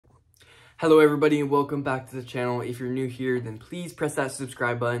Hello everybody and welcome back to the channel. If you're new here, then please press that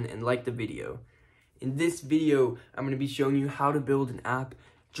subscribe button and like the video. In this video, I'm going to be showing you how to build an app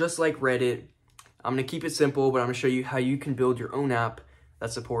just like Reddit. I'm going to keep it simple, but I'm going to show you how you can build your own app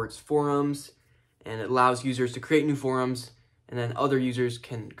that supports forums and it allows users to create new forums, and then other users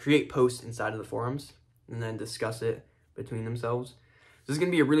can create posts inside of the forums and then discuss it between themselves. This is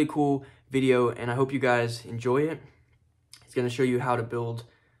going to be a really cool video and I hope you guys enjoy it. It's going to show you how to build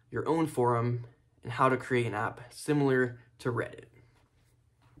your own forum and how to create an app similar to Reddit.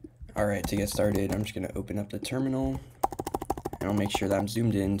 Alright, to get started, I'm just going to open up the terminal and I'll make sure that I'm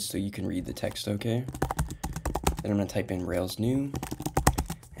zoomed in so you can read the text okay. Then I'm going to type in Rails new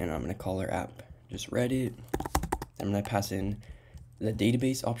and I'm going to call our app just Reddit. Then I'm going to pass in the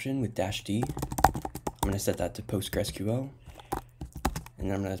database option with -d. I'm going to set that to PostgreSQL. And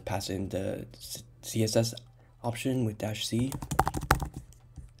then I'm going to pass in the CSS option with -c.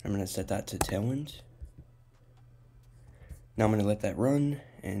 I'm going to set that to Tailwind. Now I'm going to let that run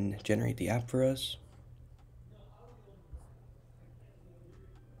and generate the app for us.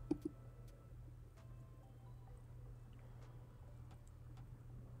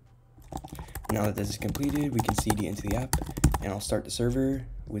 Now that this is completed, we can cd into the app, and I'll start the server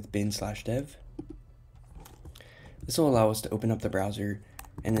with bin/dev. This will allow us to open up the browser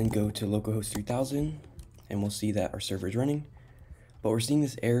and then go to localhost 3000, and we'll see that our server is running. But we're seeing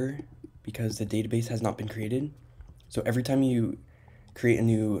this error because the database has not been created. So every time you create a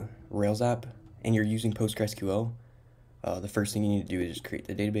new Rails app and you're using PostgreSQL, the first thing you need to do is just create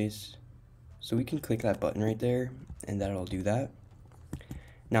the database. So we can click that button right there and that'll do that.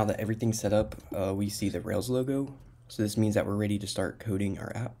 Now that everything's set up, we see the Rails logo. So this means that we're ready to start coding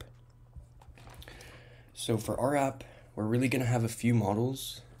our app. So for our app, we're really gonna have a few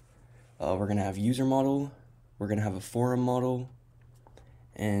models. We're gonna have user model, we're gonna have a forum model,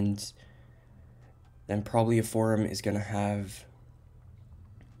 and then probably a forum is going to have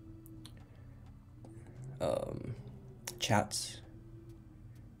chats,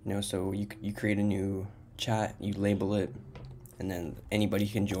 so you create a new chat, you label it, and then anybody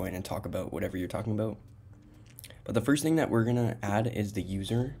can join and talk about whatever you're talking about. But the first thing that we're going to add is the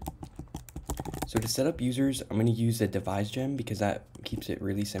user. So to set up users, I'm going to use the devise gem because that keeps it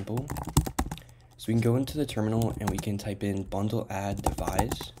really simple. So we can go into the terminal and we can type in bundle add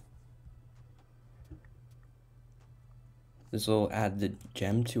devise. This will add the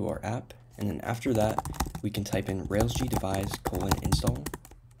gem to our app, and then after that we can type in railsg-devise:install.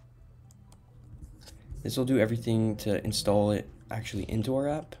 This will do everything to install it actually into our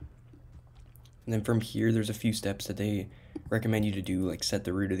app. And then from here there's a few steps that they recommend you to do, like set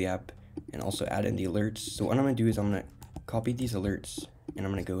the root of the app and also add in the alerts. So what I'm going to do is I'm going to copy these alerts and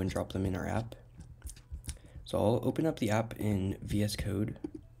I'm going to go and drop them in our app. So I'll open up the app in VS Code.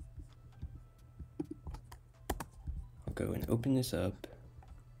 I'll go and open this up.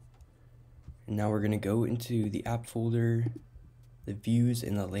 And now we're going to go into the app folder, the views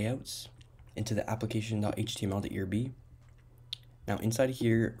and the layouts, into the application.html.erb. Now inside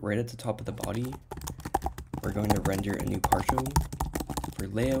here, right at the top of the body, we're going to render a new partial for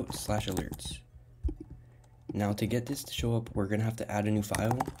layout/alerts. Now to get this to show up, we're going to have to add a new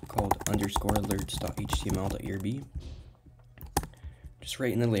file called _alerts.html.erb. Just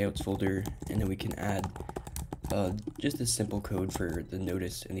right in the layouts folder, and then we can add just a simple code for the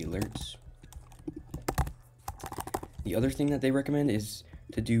notice and the alerts. The other thing that they recommend is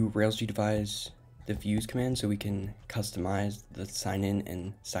to do railsg-devise the views command so we can customize the sign in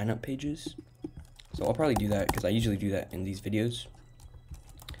and sign up pages. So I'll probably do that because I usually do that in these videos.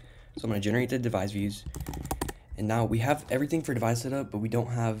 So I'm going to generate the devise views. And now we have everything for devise set up, but we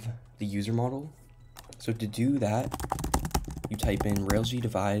don't have the user model. So to do that, you type in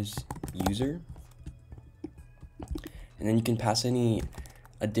railsg-devise user, and then you can pass any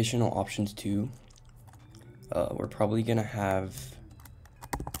additional options too. We're probably gonna have,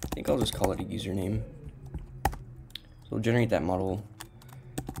 I think I'll just call it a username. So we'll generate that model,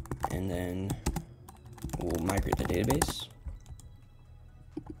 and then we'll migrate the database.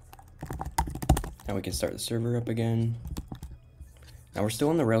 Now we can start the server up again. Now we're still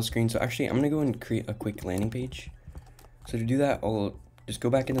on the Rails screen, so actually I'm going to go and create a quick landing page. So to do that, I'll just go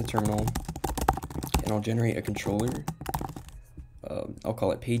back in the terminal and I'll generate a controller. I'll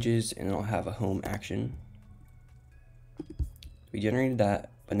call it pages and I'll have a home action. We generated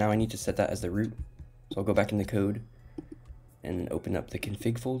that, but now I need to set that as the root. So I'll go back in the code and open up the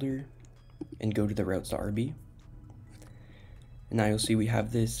config folder and go to the routes.rb. And now you'll see we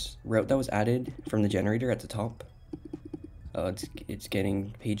have this route that was added from the generator at the top. It's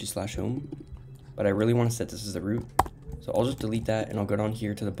getting pages/home, but I really want to set this as the root. So I'll just delete that and I'll go down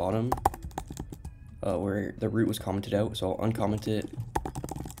here to the bottom where the root was commented out, so I'll uncomment it,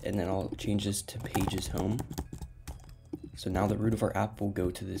 and then I'll change this to pages home. So now the root of our app will go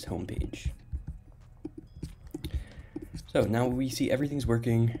to this home page. So now we see everything's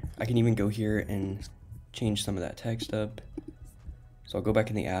working. I can even go here and change some of that text up. So I'll go back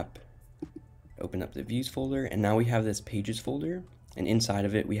in the app, open up the views folder, and now we have this pages folder, and inside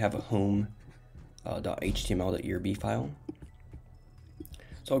of it we have a home .html.erb file.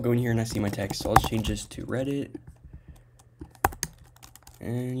 So I'll go in here and I see my text, so I'll just change this to Reddit.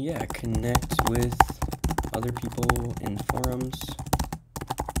 And yeah, connect with other people in forums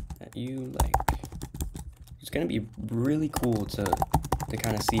that you like. It's gonna be really cool to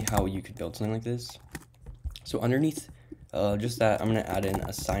kind of see how you could build something like this. So underneath just that, I'm gonna add in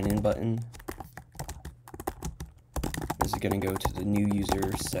a sign-in button. This is gonna go to the new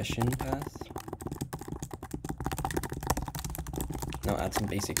user session path. Now add some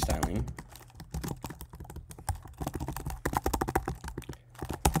basic styling.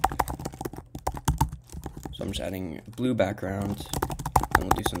 So I'm just adding blue background, and we'll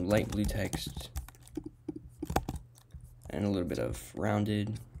do some light blue text, and a little bit of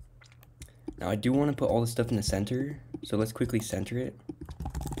rounded. Now I do want to put all this stuff in the center, so let's quickly center it.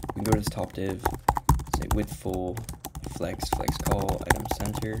 We can go to this top div, say width full, flex call, item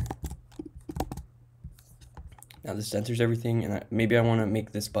center. Now this centers everything, and maybe I want to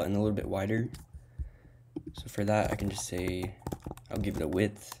make this button a little bit wider. So for that, I can just say, I'll give it a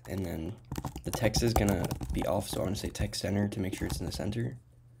width, and then the text is gonna be off, so I want to say text center to make sure it's in the center.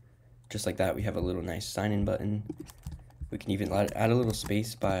 Just like that, we have a little nice sign-in button. We can even add a little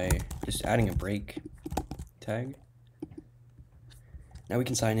space by just adding a break tag. Now we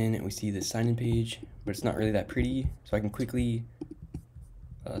can sign in, and we see this sign-in page, but it's not really that pretty, so I can quickly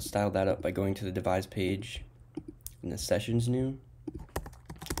style that up by going to the devise page in the sessions new.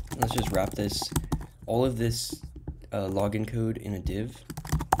 Let's just wrap all of this login code in a div,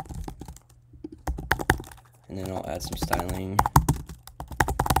 and then I'll add some styling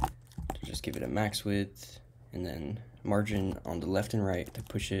to just give it a max width, and then margin on the left and right to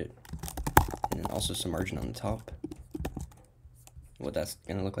push it, and then also some margin on the top. What that's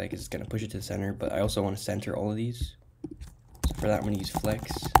gonna look like is it's gonna push it to the center, but I also want to center all of these. So for that, I'm gonna use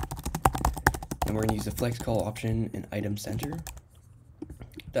flex, and we're gonna use the flex call option in item center.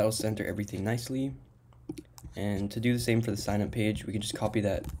 That'll center everything nicely. And to do the same for the sign up page, we can just copy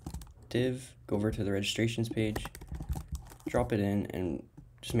that div, go over to the registrations page, drop it in, and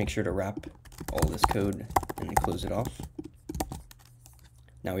just make sure to wrap all this code and then close it off.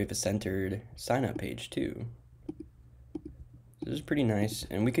 Now we have a centered sign up page too. This is pretty nice,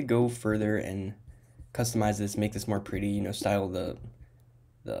 and we could go further and customize this, make this more pretty, you know, style the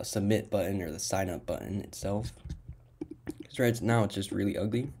submit button or the sign up button itself. Because right now it's just really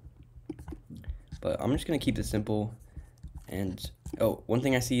ugly. But I'm just gonna keep this simple. And oh, one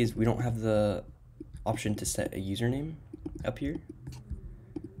thing I see is we don't have the option to set a username up here.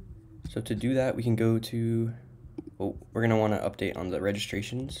 So to do that, we can go to, well, we're gonna wanna update on the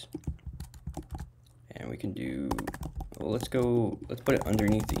registrations. And we can do, well, let's put it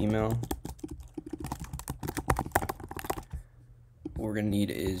underneath the email. What we're gonna need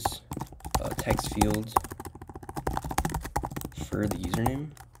is a text field for the username.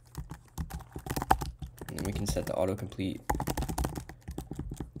 And then we can set the autocomplete.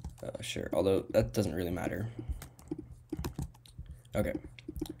 Sure, although that doesn't really matter. Okay,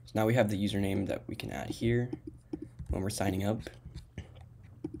 so now we have the username that we can add here when we're signing up.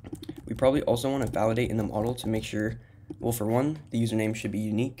 We probably also want to validate in the model to make sure, well, for one, the username should be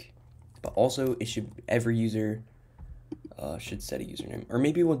unique, but also every user should set a username. Or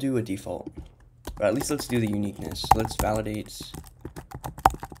maybe we'll do a default, but at least let's do the uniqueness. Let's validate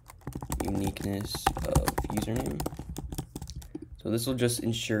uniqueness of username. So this will just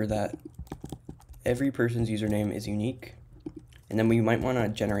ensure that every person's username is unique, and then we might want to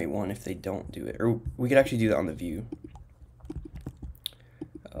generate one if they don't do it, or we could actually do that on the view.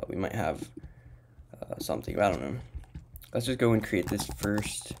 We might have something, I don't know. Let's just go and create this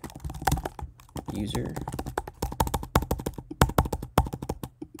first user.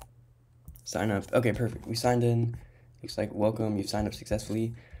 Sign up. Okay, perfect. We signed in. Looks like welcome, you've signed up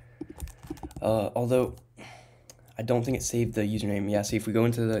successfully. Although I don't think it saved the username. Yeah, see, if we go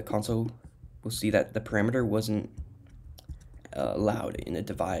into the console, we'll see that the parameter wasn't allowed in the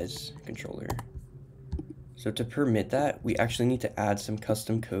devise controller. So to permit that, we actually need to add some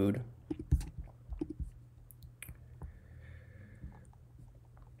custom code.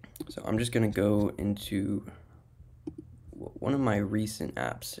 So I'm just gonna go into one of my recent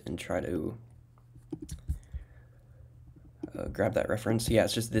apps and try to grab that reference. Yeah,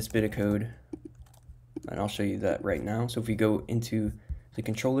 it's just this bit of code. and I'll show you that right now. So if we go into the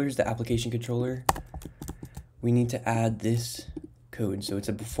controllers, the application controller, we need to add this code. So it's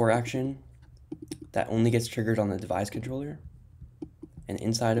a before action that only gets triggered on the device controller. And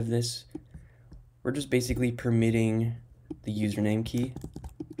inside of this, we're just basically permitting the username key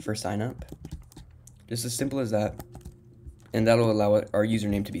for sign up. Just as simple as that. And that'll allow our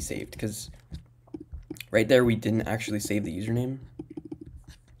username to be saved, because right there we didn't actually save the username,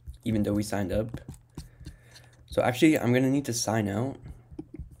 even though we signed up. So actually, I'm gonna need to sign out.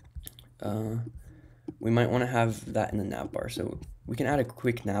 We might want to have that in the nav bar, so we can add a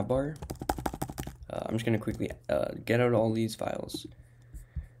quick nav bar. I'm just gonna quickly get out all these files,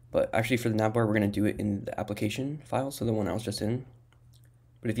 but actually for the nav bar, we're gonna do it in the application file, so the one I was just in.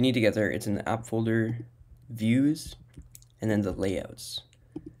 But if you need to get there, it's in the app folder, views, and then the layouts.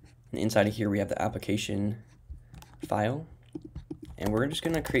 And inside of here, we have the application file, and we're just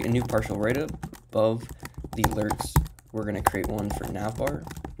gonna create a new partial right above the alerts. We're gonna create one for navbar,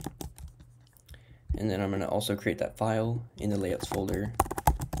 and then I'm gonna also create that file in the layouts folder,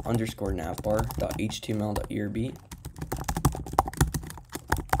 _navbar.html.erb,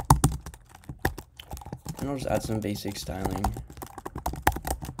 and I'll just add some basic styling.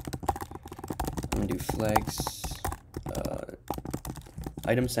 I'm gonna do flex,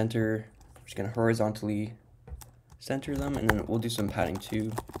 item center. I'm just gonna horizontally center them, and then we'll do some padding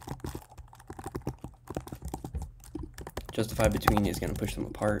too. Justify between is gonna push them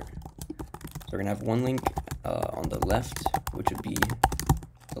apart. So we're gonna have one link on the left, which would be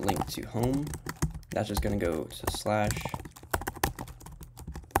the link to home. That's just gonna go to slash.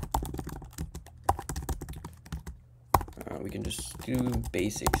 We can just do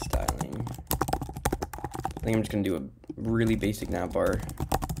basic styling. I think I'm just gonna do a really basic nav bar.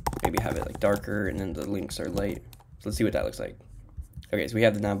 Maybe have it like darker, and then the links are light. So let's see what that looks like. Okay, so we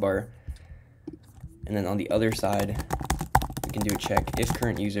have the nav bar, and then on the other side, we can do a check if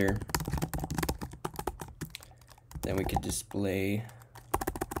current user. Then we could display.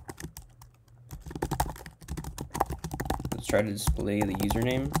 Let's try to display the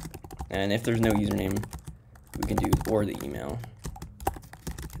username, and if there's no username, we can do or the email,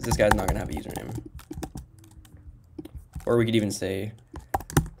 because this guy's not gonna have a username. Or we could even say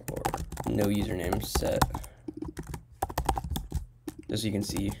or no username set. Just so you can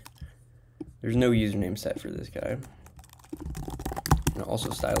see, there's no username set for this guy. And also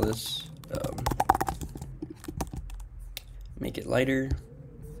style this, make it lighter.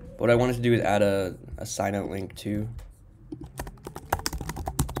 What I wanted to do is add a sign out link too. So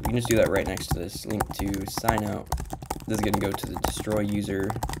we can just do that right next to this link to sign out. This is going to go to the destroy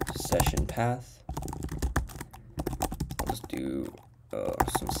user session path. I'll just do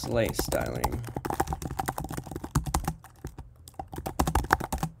some slight styling.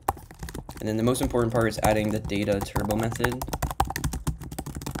 And then the most important part is adding the data turbo method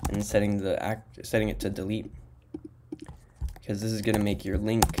and setting it to delete, because this is going to make your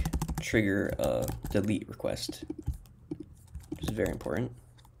link trigger a delete request, which is very important.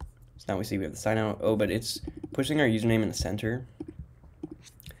 So now we see we have the sign out. Oh, but it's pushing our username in the center.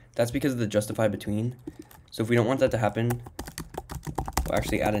 That's because of the justify between. So if we don't want that to happen, we'll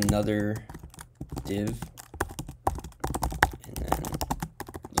actually add another div, and then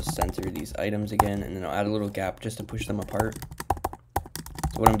just center these items again, and then I'll add a little gap just to push them apart.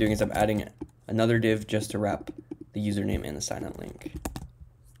 So what I'm doing is I'm adding another div just to wrap the username and the sign out link.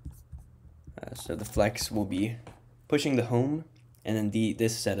 So the flex will be pushing the home, and then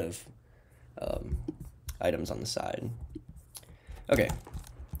this set of items on the side. Okay,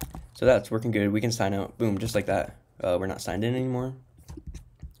 so that's working good. We can sign out, boom, just like that. We're not signed in anymore.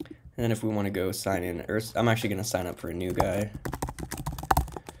 And then if we want to go sign in, or I'm actually going to sign up for a new guy,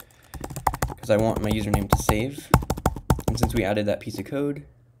 because I want my username to save. And since we added that piece of code,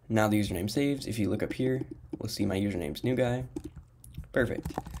 now the username saves. If you look up here, we'll see my username's new guy.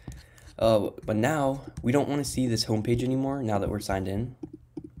 Perfect. But now we don't want to see this homepage anymore now that we're signed in.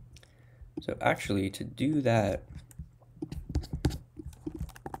 So actually, to do that,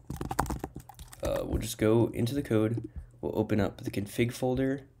 we'll just go into the code. We'll open up the config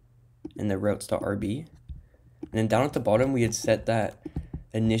folder and the routes.rb. And then down at the bottom, we had set that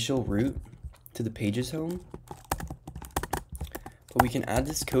initial route to the page's home. But we can add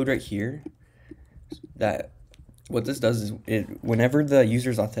this code right here. That what this does is whenever the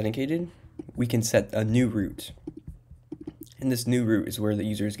user is authenticated, we can set a new route. And this new route is where the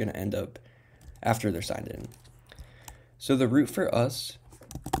user is going to end up after they're signed in. So the route for us,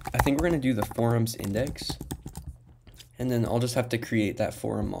 I think we're going to do the forums index. And then I'll just have to create that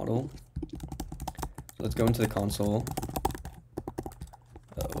forum model. So let's go into the console.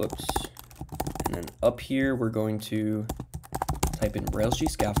 Whoops. And then up here, we're going to type in RailsG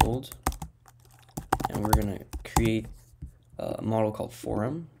scaffold, and we're going to create a model called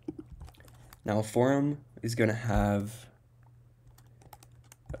forum. Now a forum is going to have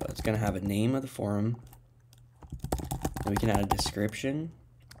it's going to have a name of the forum, and we can add a description.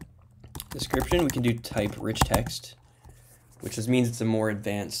 We can do type rich text, which just means it's a more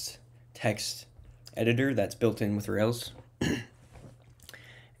advanced text editor that's built in with Rails.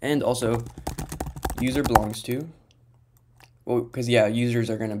 And also user belongs to, well, because yeah, users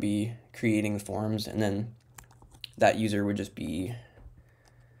are going to be creating the forums, and then that user would just be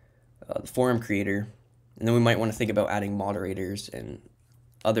the forum creator. And then we might want to think about adding moderators and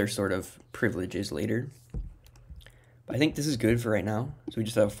other sort of privileges later. But I think this is good for right now. So we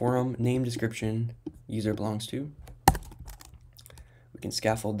just have forum, name, description, user belongs to. We can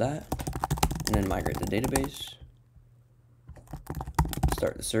scaffold that and then migrate the database.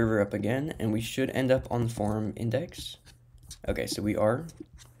 Start the server up again, and we should end up on the forum index. Okay, so we are.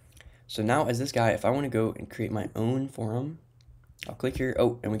 So now as this guy, if I want to go and create my own forum, I'll click here.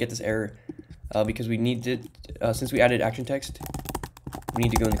 Oh, and we get this error because we need to, since we added action text, we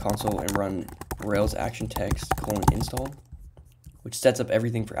need to go in the console and run Rails action text :install, which sets up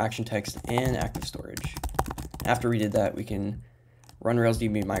everything for action text and active storage. After we did that, we can run Rails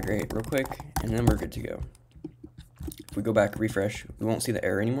db migrate real quick, and then we're good to go. If we go back, refresh, we won't see the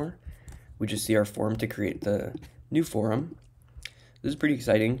error anymore. We just see our form to create the new forum. This is pretty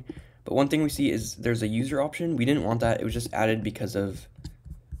exciting. But one thing we see is there's a user option. We didn't want that. It was just added because of,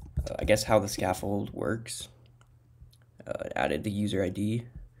 I guess, how the scaffold works. It added the user ID.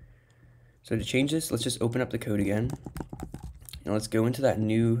 So to change this, let's just open up the code again. And let's go into that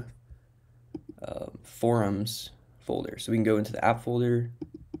new forums folder. So we can go into the app folder,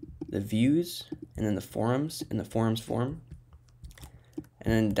 the views, and then the forums, and the forums form.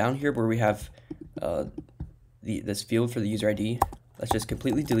 And then down here where we have this field for the user ID, let's just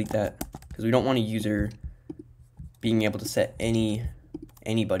completely delete that, because we don't want a user being able to set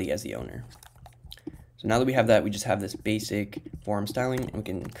anybody as the owner. So now that we have that, we just have this basic forum styling, and we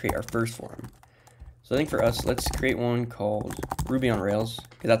can create our first forum. So I think for us, let's create one called Ruby on Rails,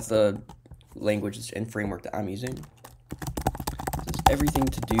 because that's the language and framework that I'm using. So it's everything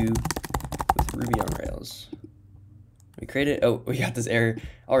to do with Ruby on Rails. We create it. Oh, we got this error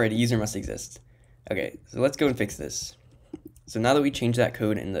already. User must exist. Okay, so let's go and fix this. So now that we changed that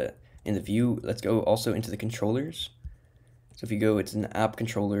code in the view, let's go also into the controllers. So if you go, it's in the app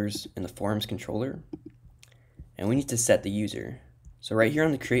controllers and the forums controller, and we need to set the user. So right here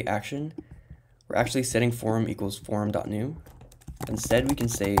on the create action, we're actually setting forum equals forum.new. Instead, we can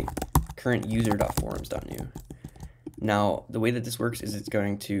say current user.forums.new. Now, the way that this works is it's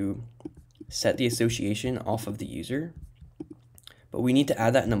going to set the association off of the user, but we need to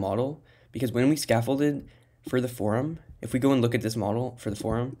add that in the model, because when we scaffolded for the forum, if we go and look at this model for the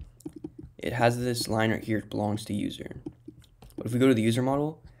forum, it has this line right here, it belongs to user. But if we go to the user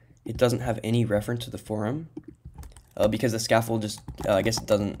model, it doesn't have any reference to the forum because the scaffold just, I guess it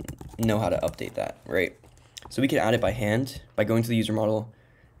doesn't know how to update that, right? So we can add it by hand by going to the user model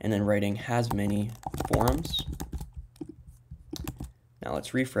and then writing has many forums. Now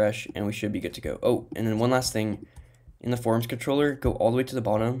let's refresh and we should be good to go. Oh, and then one last thing, in the forums controller, go all the way to the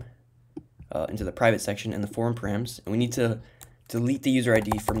bottom into the private section and the forum params, and we need to delete the user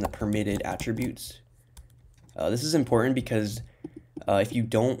ID from the permitted attributes. This is important because if you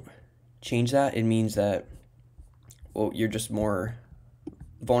don't change that, it means that, well, you're just more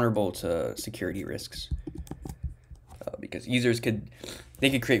vulnerable to security risks because users could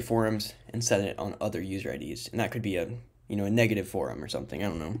create forums and set it on other user IDs, and that could be a negative forum or something. I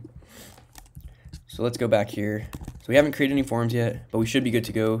don't know. So let's go back here. So we haven't created any forums yet, but we should be good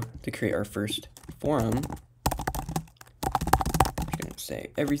to go to create our first forum. I'm going to say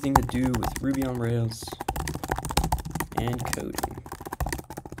everything to do with Ruby on Rails and coding.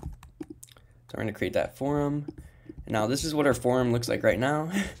 So we're going to create that forum. And now this is what our forum looks like right now.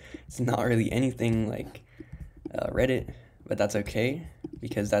 It's not really anything like Reddit, but that's okay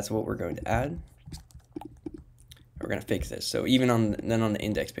because that's what we're going to add. We're going to fix this. So even on the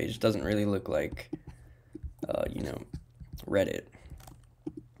index page, it doesn't really look like, Reddit.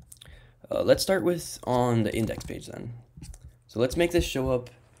 Let's start with on the index page then. So let's make this show up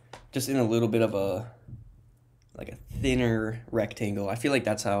just in a little bit of a thinner rectangle. I feel like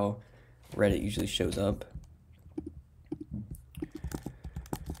that's how Reddit usually shows up.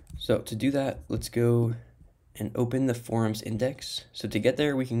 So to do that, let's go and open the forums index. So to get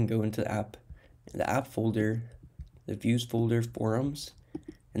there, we can go into the app folder, the views folder, forums,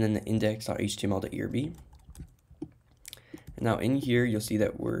 and then the index.html.erb. And now in here, you'll see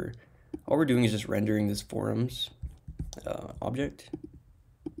that we're all we're doing is just rendering this forums object.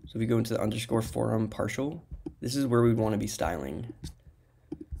 So if we go into the underscore forum partial, this is where we want to be styling.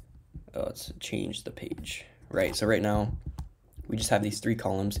 Let's change the page. Right, so right now, we just have these 3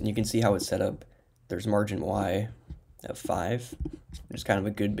 columns, and you can see how it's set up. There's margin Y of 5. There's kind of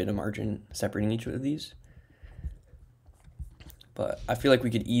a good bit of margin separating each of these. But I feel like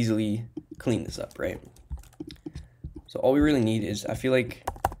we could easily clean this up, right? So all we really need is, I feel like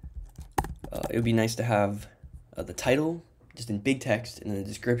it would be nice to have the title just in big text and the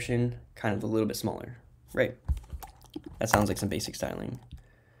description kind of a little bit smaller, right? That sounds like some basic styling.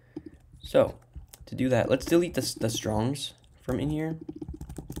 So to do that, let's delete the strongs from in here.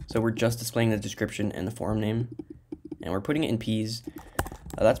 So we're just displaying the description and the forum name, and we're putting it in P's.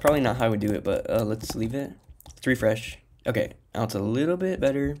 That's probably not how I would do it, but let's leave it. Let's refresh. Okay, now it's a little bit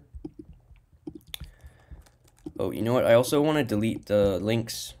better. Oh, you know what? I also want to delete the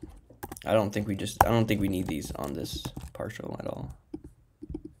links. I don't think we need these on this partial at all.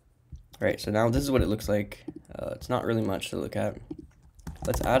 All right, so now this is what it looks like. It's not really much to look at.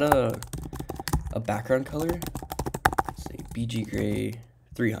 Let's add a background color. Let's say BG gray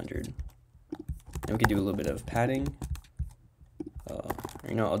 300. And we could do a little bit of padding.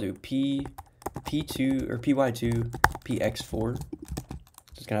 You know, I'll do P2 or PY2, PX4.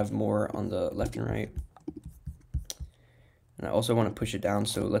 Just gonna have more on the left and right. And I also want to push it down,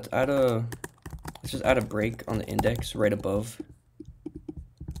 so let's just add a break on the index right above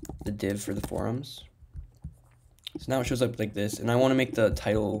the div for the forums. So now it shows up like this, and I want to make the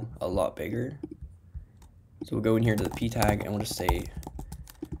title a lot bigger. So we'll go in here to the P tag, and we'll just say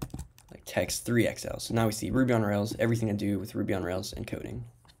like text 3XL. So now we see Ruby on Rails, everything to do with Ruby on Rails and coding.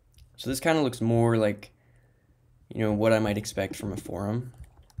 So this kind of looks more like, you know, what I might expect from a forum.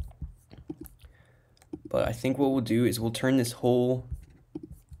 But I think what we'll do is we'll turn the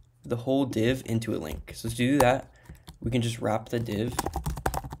whole div into a link. So to do that, we can just wrap the div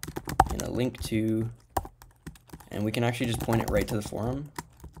in a link to, and we can actually just point it right to the forum.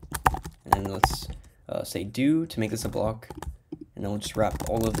 And then let's say do to make this a block, and then we'll just wrap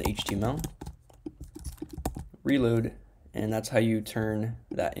all of the HTML, reload, and that's how you turn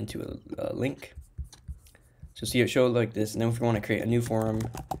that into a link. So see it show like this, and then if we want to create a new forum,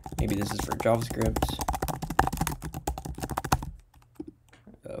 maybe this is for JavaScript.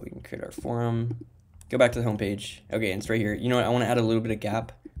 We can create our forum, go back to the home page. Okay, and it's right here. You know what, I want to add a little bit of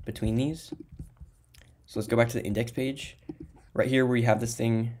gap between these. So let's go back to the index page. Right here where you have this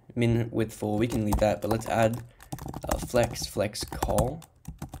thing, min, width, full, we can leave that, but let's add flex call,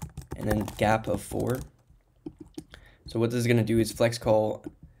 and then gap of 4. So what this is going to do is flex call,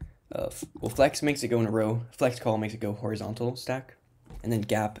 well, flex makes it go in a row, flex call makes it go horizontal stack, and then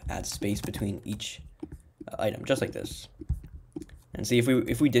gap adds space between each item, just like this. And see,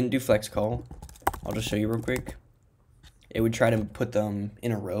 if we didn't do flex call, I'll just show you real quick. It would try to put them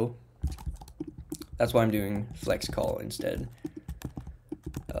in a row. That's why I'm doing flex call instead.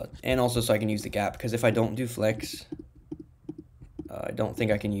 And also so I can use the gap, because if I don't do flex, I don't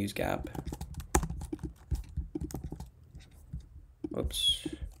think I can use gap. Whoops.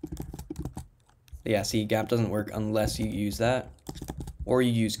 Yeah, see, gap doesn't work unless you use that, or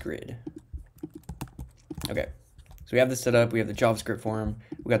you use grid. Okay, so we have this set up, we have the JavaScript forum,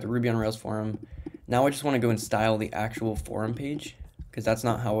 we got the Ruby on Rails forum. Now I just want to go and style the actual forum page, because that's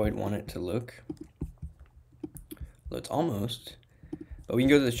not how I'd want it to look. Well, it's almost, but we can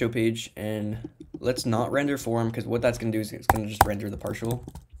go to the show page, and let's not render forum, because what that's going to do is it's going to just render the partial.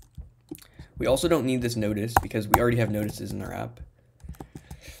 We also don't need this notice, because we already have notices in our app.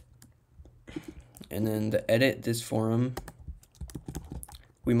 And then the edit this forum,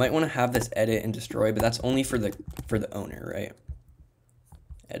 we might want to have this edit and destroy, but that's only for the owner, right?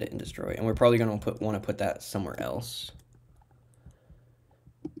 Edit and destroy, and we're probably going to want to put that somewhere else.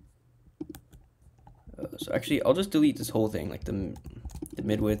 So actually, I'll just delete this whole thing, like the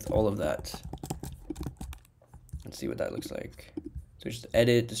mid-width, all of that. Let's see what that looks like. So just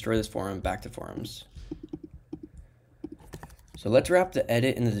edit, destroy this forum, back to forums. So let's wrap the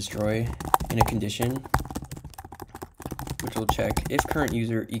edit and the destroy in a condition, which will check if current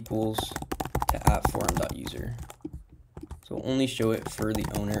user equals to @forum.user. So we'll only show it for the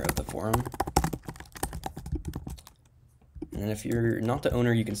owner of the forum. And if you're not the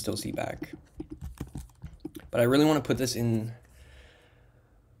owner, you can still see back. But I really want to put this in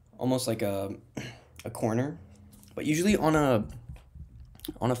almost like a corner. But usually on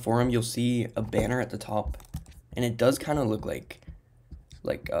a forum, you'll see a banner at the top, and it does kind of look like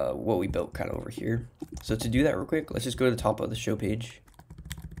what we built kind of over here. So to do that real quick, let's just go to the top of the show page.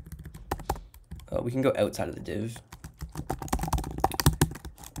 We can go outside of the div,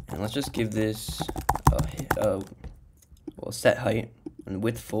 And let's just give this well, set height and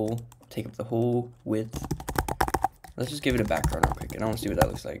width full, take up the whole width. Let's just give it a background real quick, and I want to see what that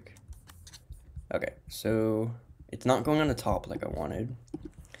looks like. Okay, so it's not going on the top like I wanted.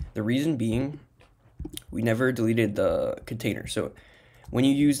 The reason being, we never deleted the container. So when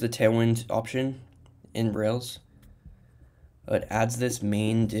you use the Tailwind option in Rails, it adds this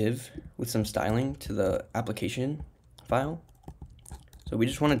main div with some styling to the application file. So we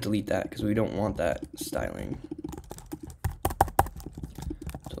just want to delete that because we don't want that styling.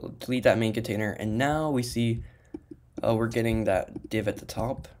 So delete that main container, and now we see we're getting that div at the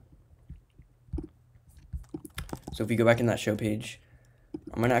top. So if we go back in that show page,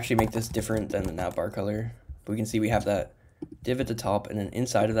 I'm going to actually make this different than the navbar color. But we can see we have that div at the top, and then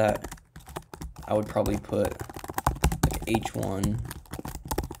inside of that, I would probably put like H1,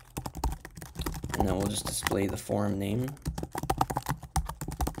 and then we'll just display the forum name.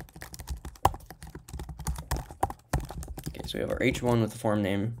 Okay, so we have our H1 with the forum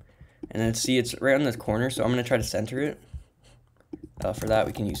name, and then see it's right on the corner, so I'm going to try to center it. For that,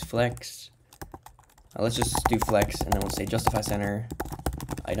 we can use flex. Let's just do flex, and then we'll say justify center,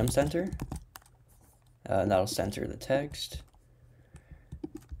 item center, and that'll center the text.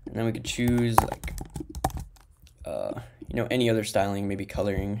 And then we could choose like, you know, any other styling, maybe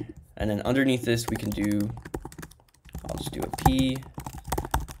coloring. And then underneath this, we can do, I'll just do a P,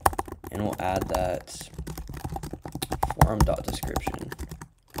 and we'll add that forum.description.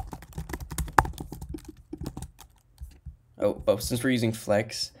 But since we're using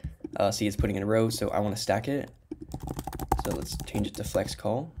flex, see it's putting in a row, so I want to stack it. So let's change it to flex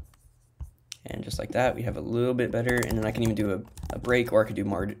call. And just like that, we have a little bit better. And then I can even do a break, or I could do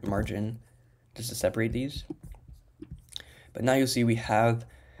margin just to separate these. But now you'll see we have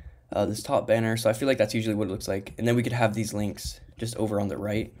this top banner. So I feel like that's usually what it looks like. And then we could have these links just over on the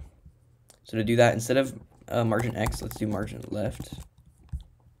right. So to do that, instead of margin X, let's do margin left.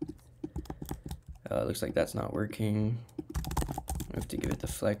 Looks like that's not working. I have to give it the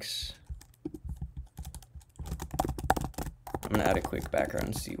flex. I'm gonna add a quick background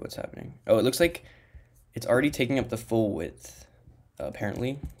and see what's happening. Oh, it looks like it's already taking up the full width,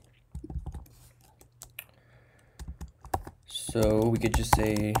 apparently. So we could just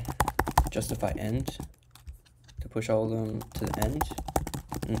say justify end to push all of them to the end.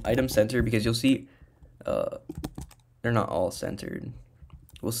 And item center, because you'll see they're not all centered.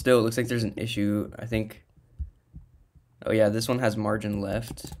 Well, still, it looks like there's an issue, I think. Oh yeah, this one has margin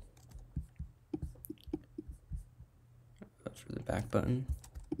left. For the back button.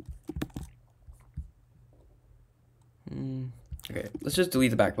 Okay, let's just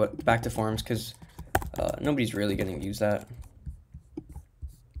delete the back to forms, because nobody's really going to use that.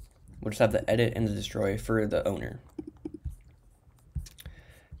 We'll just have the edit and the destroy for the owner.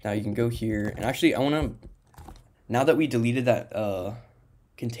 Now you can go here, and actually I want to, now that we deleted that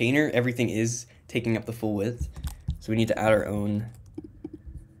container, everything is taking up the full width. So we need to add our own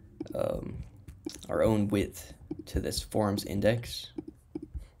width to this forums index.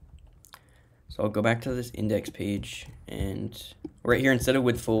 So I'll go back to this index page, and right here, instead of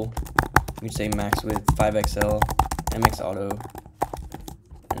width full, we can say max width 5XL, MX auto,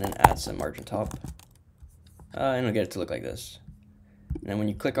 and then add some margin top. And we'll get it to look like this. And then when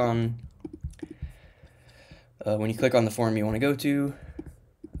you click on the forum you want to go to,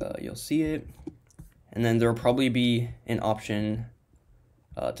 you'll see it. And then there will probably be an option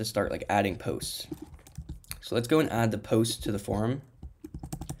to start like adding posts. So let's go and add the post to the forum.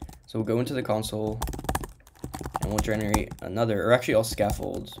 So we'll go into the console, and we'll generate another, or actually I'll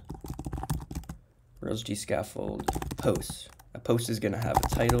scaffold, Rails G scaffold posts. A post is going to have a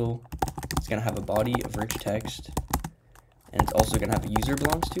title, it's going to have a body of rich text, and it's also going to have a user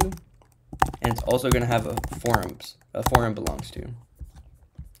belongs to, and it's also going to have a forum belongs to.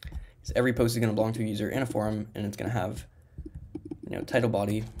 So every post is going to belong to a user and a forum, and it's going to have, you know, title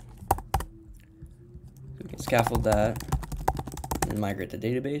body. So we can scaffold that and migrate the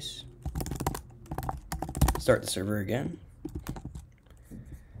database. Start the server again.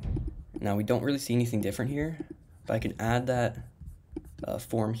 Now we don't really see anything different here, but I can add that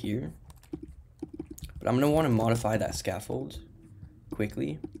form here. But I'm going to want to modify that scaffold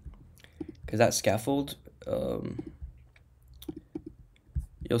quickly, because that scaffold,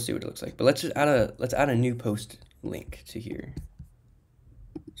 you'll see what it looks like. But let's add a new post link to here.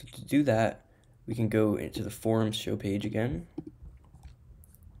 So to do that, we can go into the forums show page again,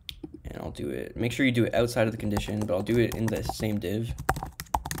 and I'll do it. Make sure you do it outside of the condition, but I'll do it in the same div.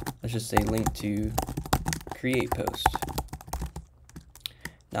 Let's just say link to create post.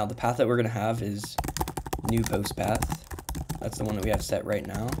 Now the path that we're going to have is new post path. That's the one that we have set right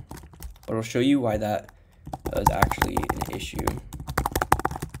now, but I'll show you why that is actually an issue.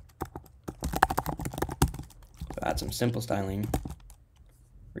 So add some simple styling,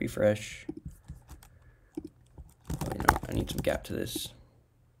 refresh. Oh, you know, I need some gap to this.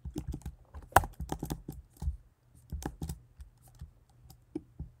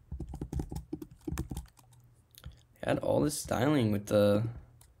 Add all this styling with the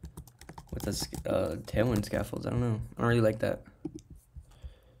tailwind scaffolds. I don't know. I don't really like that.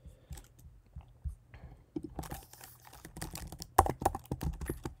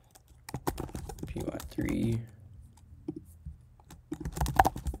 PY3.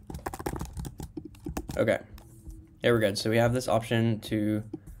 Okay. Yeah, we're good. So we have this option to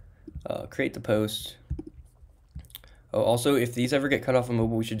create the post. Oh, also, if these ever get cut off on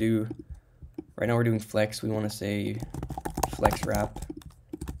mobile, we should do. Right now we're doing flex. We want to say flex wrap,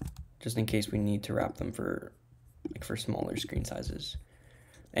 just in case we need to wrap them for smaller screen sizes.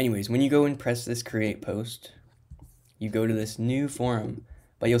 Anyways, when you go and press this create post, you go to this new forum,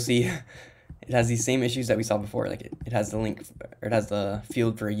 but you'll see it has these same issues that we saw before. Like it has the link, or it has the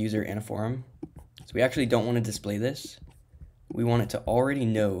field for a user and a forum. So we actually don't want to display this. We want it to already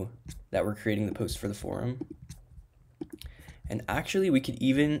know that we're creating the post for the forum. And actually we could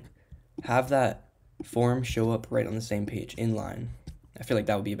even have that form show up right on the same page in line. I feel like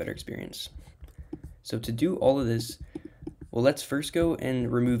that would be a better experience. So to do all of this, well, let's first go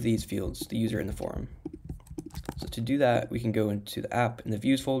and remove these fields, the user and the forum. So to do that, we can go into the app in the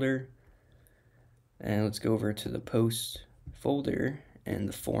views folder, and let's go over to the post folder and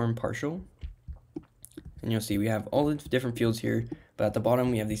the form partial. And you'll see we have all the different fields here, but at the bottom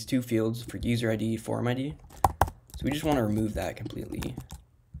we have these two fields for user ID, forum ID. So we just want to remove that completely.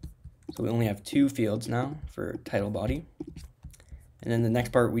 So we only have two fields now for title body. And then the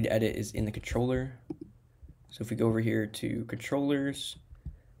next part we'd edit is in the controller. So if we go over here to controllers,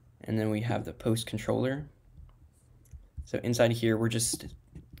 and then we have the post controller. So inside here, we're just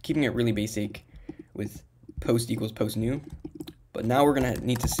keeping it really basic with post equals post new. But now we're gonna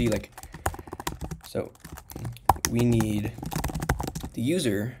need to see so we need the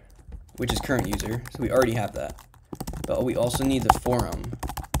user, which is current user. So we already have that. But we also need the forum,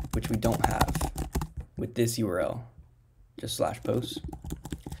 which we don't have with this URL, just /post.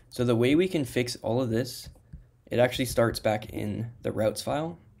 So the way we can fix all of this, it actually starts back in the routes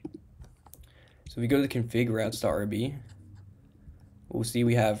file. So if we go to the config routes.rb, we'll see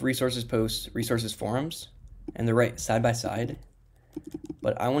we have resources posts, resources forums, and they're right side by side.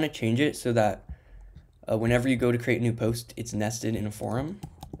 But I want to change it so that whenever you go to create a new post, it's nested in a forum.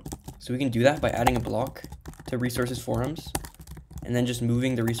 So we can do that by adding a block to resources forums, and then just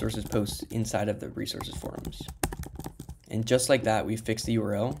moving the resources posts inside of the resources forums. And just like that, we fixed the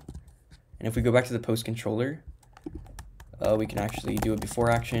URL. And if we go back to the post controller, we can actually do a before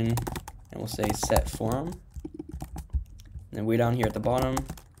action, and we'll say set forum. And then way down here at the bottom,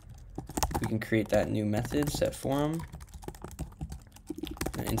 we can create that new method, set forum.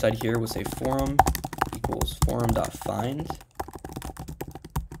 And inside here, we'll say forum equals forum.find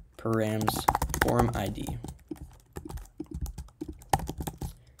params forum ID.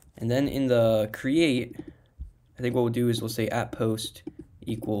 And then in the create, I think what we'll do is we'll say at post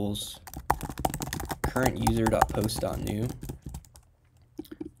equals current user.post.new,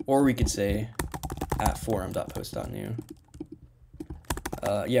 or we could say at forum.post.new.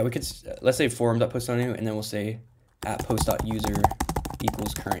 Yeah, we could, let's say forum.post.new, and then we'll say at post.user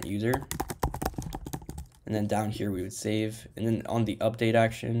equals current user. And then down here we would save, and then on the update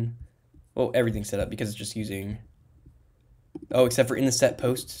action, well, everything's set up because it's just using, oh, except for in the set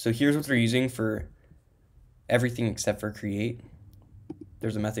post. So here's what they're using for everything except for create.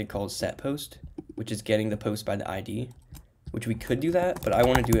 There's a method called set post, which is getting the post by the ID, which we could do that, but I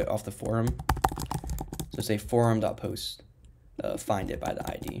want to do it off the forum. So say forum.post, find it by the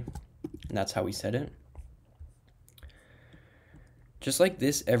ID, and that's how we set it. Just like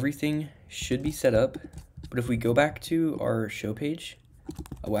this, everything should be set up, but if we go back to our show page,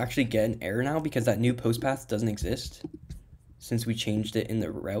 we'll actually get an error now because that new post path doesn't exist since we changed it in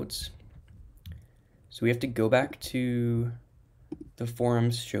the routes. So we have to go back to the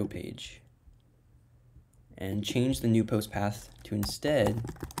forums show page and change the new post path to instead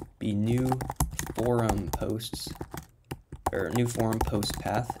be new forum posts, or new forum post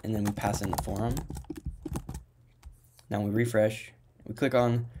path, and then we pass in the forum. Now we refresh, we click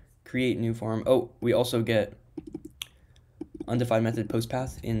on create new forum. Oh, we also get undefined method post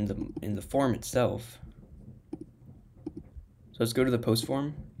path in the form itself. So let's go to the post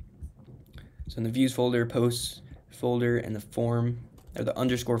form. So in the views folder, posts folder, and the form, or the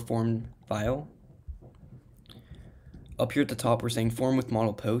underscore form file. up here at the top, we're saying form with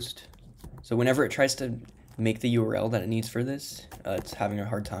model post. So whenever it tries to make the URL that it needs for this, it's having a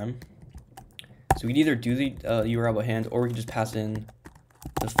hard time. So we can either do the URL by hand, or we can just pass in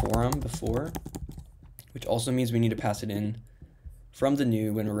the forum before, which also means we need to pass it in from the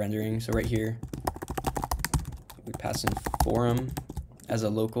new when we're rendering. So right here, we pass in forum as a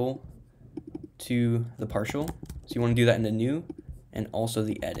local to the partial. So you want to do that in the new and also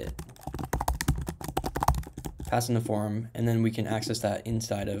the edit. Pass in the forum, and then we can access that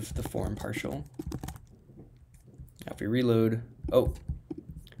inside of the forum partial. Now if we reload, oh,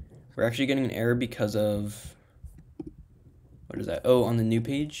 we're actually getting an error because of, what is that? Oh, on the new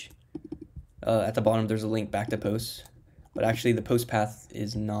page, at the bottom there's a link back to posts, but actually the post path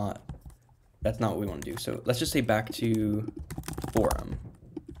is not, that's not what we want to do. So let's just say back to forum,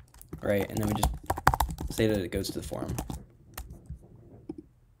 right? And then we just say that it goes to the forum.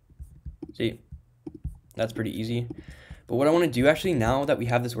 See, that's pretty easy. But what I want to do actually, now that we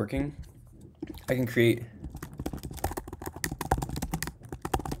have this working, I can create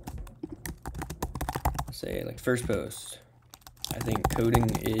say like first post. I think coding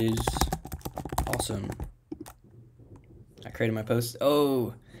is awesome. I created my post.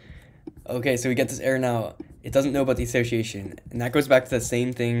 Oh, okay, so we get this error now. It doesn't know about the association. And that goes back to the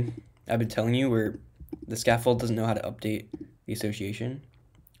same thing I've been telling you, where the scaffold doesn't know how to update the association.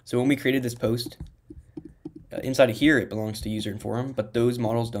 So when we created this post, inside of here it belongs to user and forum, but those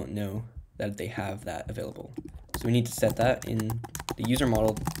models don't know that they have that available. So we need to set that in the user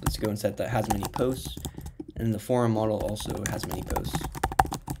model. Let's go and set that has many posts, and the forum model also has many posts.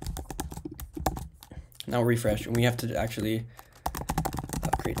 Now refresh, and we have to actually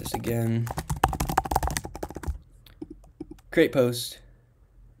create this again. Create post,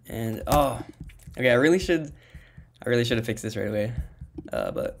 and oh, okay, I really should have fixed this right away,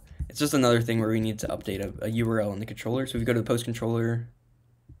 but it's just another thing where we need to update a URL in the controller. So if we go to the post controller,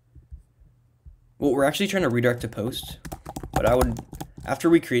 well, we're actually trying to redirect to post, but I would, after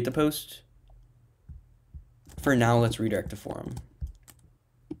we create the post, for now, let's redirect to forum.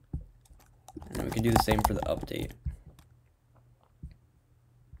 And then we can do the same for the update.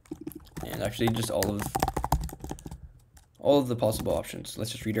 And actually just all of the possible options.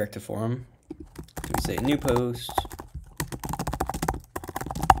 Let's just redirect to forum. So we say new post.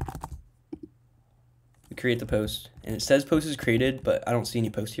 We create the post, and it says post is created, but I don't see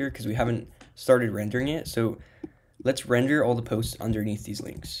any post here because we haven't started rendering it. So let's render all the posts underneath these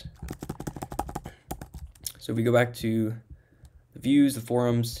links. So if we go back to the views, the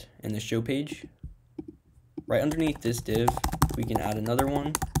forums, and the show page, right underneath this div, we can add another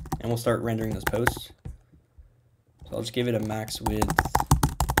one, and we'll start rendering those posts. So I'll just give it a max width,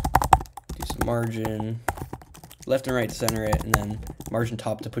 do some margin, left and right to center it, and then margin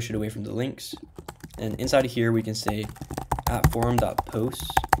top to push it away from the links. And inside of here, we can say at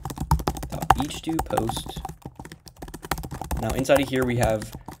forum.posts.each do post. Now inside of here, we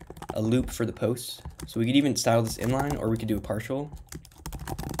have a loop for the posts. So we could even style this inline, or we could do a partial.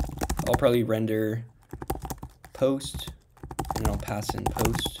 I'll probably render post, and then I'll pass in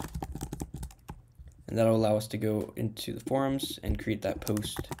post. And that'll allow us to go into the forums and create that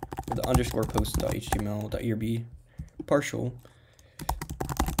post with the underscore post.html.erb partial.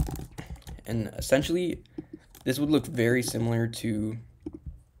 And essentially, this would look very similar to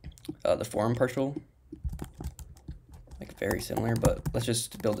the forum partial. Like very similar, but let's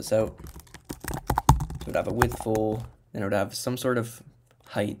just build this out. So it would have a width full, then it would have some sort of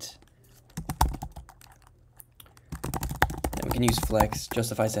height. Then we can use flex,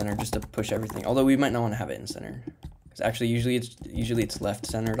 justify center, just to push everything. Although we might not want to have it in center, because actually usually it's left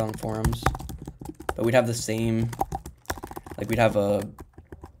centered on forums. But we'd have the same, like we'd have a,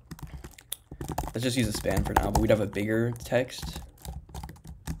 let's just use a span for now, but we'd have a bigger text,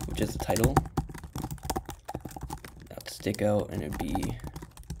 which is the title. That'd stick out, and it'd be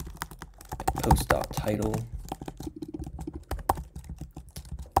post.title,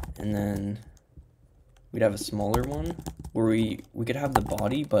 and then we'd have a smaller one where we could have the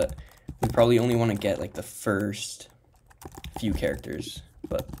body, but we probably only want to get like the first few characters,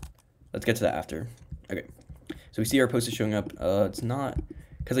 but let's get to that after. Okay, so we see our post is showing up. It's not,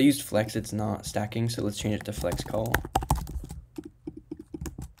 because I used flex, it's not stacking, so let's change it to flex call.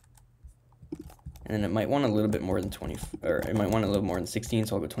 And then it might want a little bit more than 20, or it might want a little more than 16,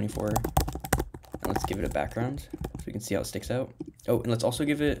 so I'll go 24. And let's give it a background so we can see how it sticks out. Oh, and let's also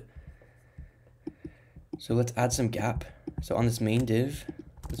give it, so let's add some gap. So on this main div,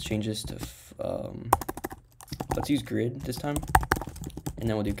 let's change this to, let's use grid this time. And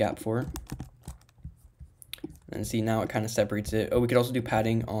then we'll do gap 4. And see, now it kind of separates it. Oh, we could also do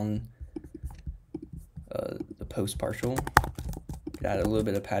padding on the post partial. Could add a little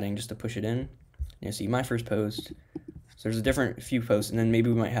bit of padding just to push it in. You see my first post. So there's a different few posts, and then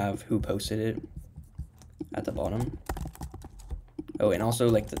maybe we might have who posted it at the bottom. Oh, and also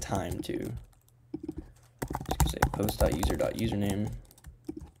like the time too. Just say post.user.username.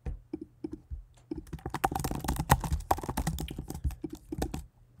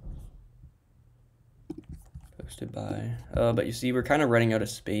 Posted by. But you see, we're kind of running out of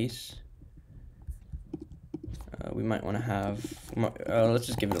space. We might want to have. Let's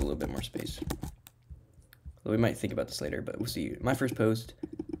just give it a little bit more space. We might think about this later, but we'll see. My first post.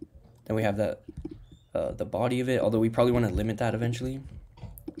 Then we have that. The body of it, although we probably want to limit that eventually.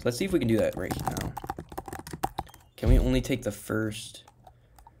 So let's see if we can do that right now. Can we only take the first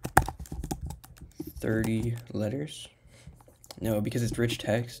 30 letters? No, because it's rich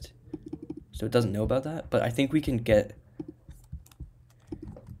text, so it doesn't know about that. But I think we can get,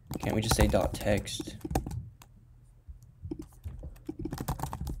 can't we just say .text?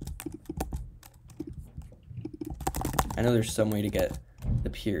 I know there's some way to get the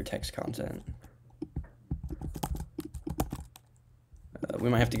pure text content. We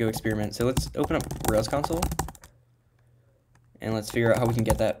might have to go experiment. So let's open up Rails console and let's figure out how we can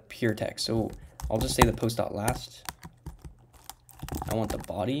get that pure text. So I'll just say the post.last. I want the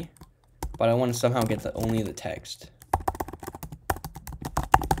body, but I want to somehow get only the text.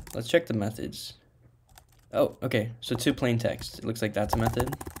 Let's check the methods. Oh, okay. So to plain text. It looks like that's a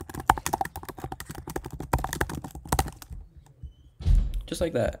method. Just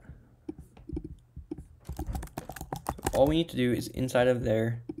like that. All we need to do is inside of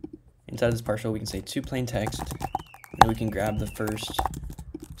this partial, we can say to plain text, and then we can grab the first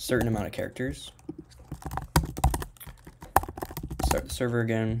certain amount of characters. Start the server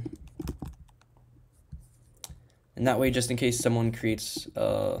again. And that way, just in case someone creates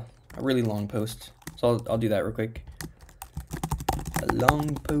a really long post. So I'll do that real quick. A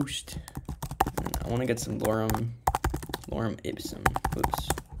long post. And I want to get some lorem ipsum. Oops.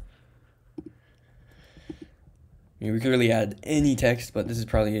 I mean, we could really add any text, but this is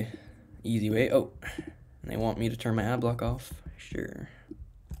probably an easy way. Oh, they want me to turn my ad block off. Sure.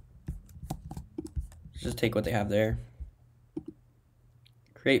 Just take what they have there.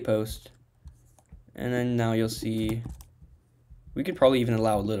 Create post. And then now you'll see, we could probably even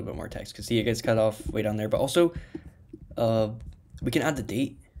allow a little bit more text, because see, it gets cut off way down there. But also, we can add the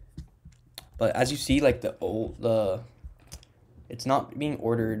date. But as you see, like it's not being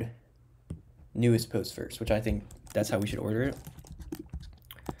ordered newest post first, which I think that's how we should order it.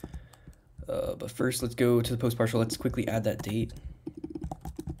 But first, let's go to the post partial. Let's quickly add that date.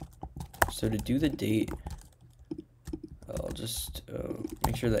 So to do the date, I'll just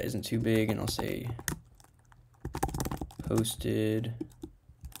make sure that isn't too big, and I'll say posted.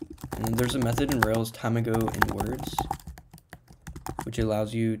 And then there's a method in Rails, time ago in words, which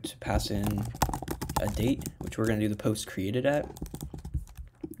allows you to pass in a date, which we're going to do the post created at.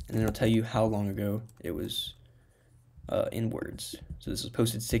 And then it'll tell you how long ago it was in words. So this was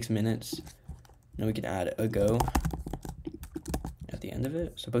posted 6 minutes. Then we can add ago at the end of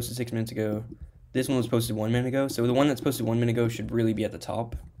it. So posted 6 minutes ago. This one was posted 1 minute ago. So the one that's posted 1 minute ago should really be at the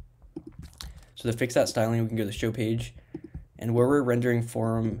top. So to fix that styling, we can go to the show page. And where we're rendering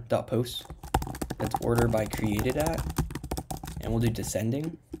forum.post, that's order by created at. And we'll do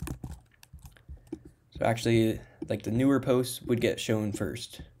descending. So actually, like the newer posts would get shown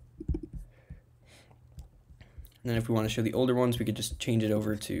first. And then if we want to show the older ones, we could just change it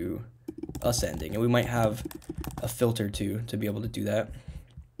over to ascending. And we might have a filter too to be able to do that.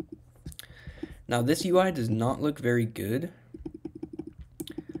 Now this UI does not look very good,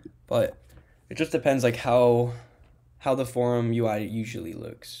 but it just depends like how the forum UI usually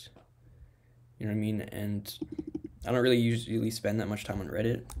looks. You know what I mean? And I don't really usually spend that much time on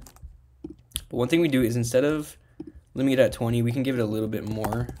Reddit. But one thing we do is instead of limiting it at 20, we can give it a little bit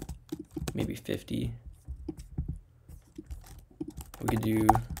more, maybe 50. We could do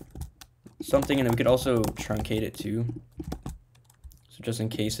something, and we could also truncate it too. So just in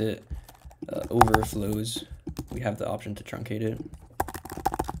case it overflows, we have the option to truncate it.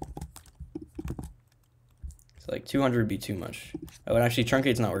 So like 200 would be too much. Oh, and actually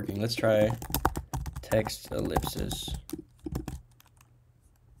truncate's not working. Let's try text ellipsis.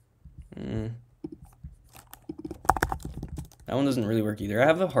 That one doesn't really work either. I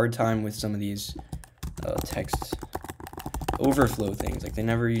have a hard time with some of these text overflow things. Like they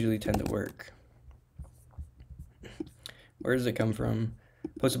never usually tend to work. Where does it come from?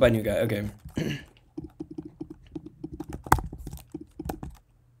 Posted by new guy. Okay.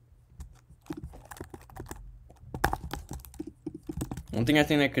 One thing I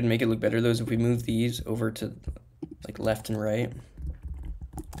think that could make it look better though is if we move these over to left and right.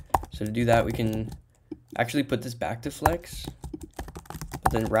 So to do that, we can actually put this back to flex,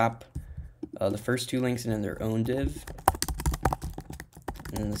 but then wrap the first two links in their own div,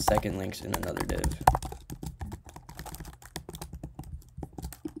 and then the second links in another div.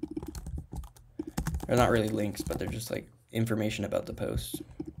 They're not really links, but they're just like information about the post.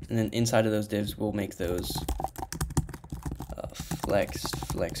 And then inside of those divs, we'll make those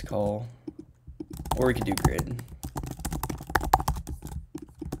flex call, or we could do grid.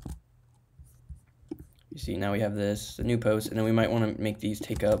 You see, now we have this, the new post, and then we might want to make these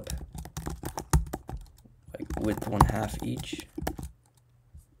take up like width 1/2 each.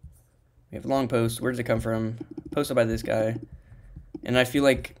 We have long post. Where does it come from? Posted by this guy. And I feel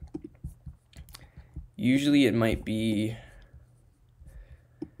like usually it might be,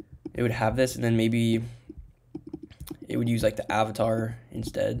 it would have this, and then maybe it would use like the avatar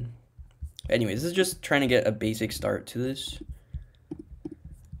instead. Anyway, this is just trying to get a basic start to this.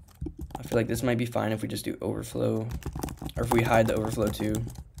 I feel like this might be fine if we just do overflow, or if we hide the overflow too.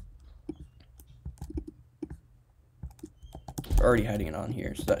 We're already hiding it on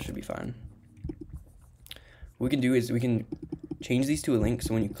here, so that should be fine. What we can do is we can change these to a link,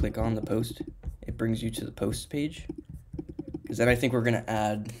 so when you click on the post, it brings you to the post page. Because then I think we're gonna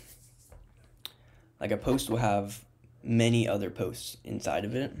add, like a post will have many other posts inside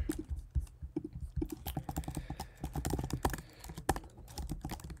of it.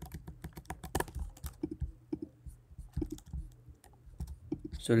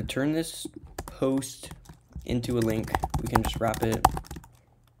 So to turn this post into a link, we can just wrap it,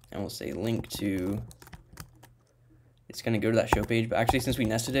 and we'll say link to, it's going to go to that show page, but actually since we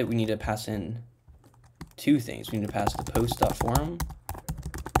nested it, we need to pass in two things. We need to pass the post.forum,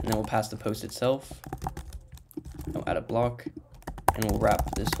 and then we'll pass the post itself. We'll add a block, and we'll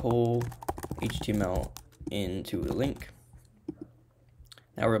wrap this whole HTML into a link.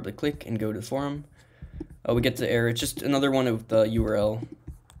 Now we're able to click and go to the forum. Oh, we get the error. It's just another one of the URL.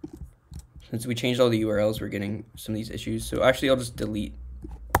 Since we changed all the URLs, we're getting some of these issues. So actually, I'll just delete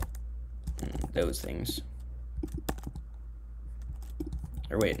those things.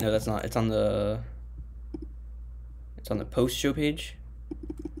 Or wait, no, that's not. It's on the post show page.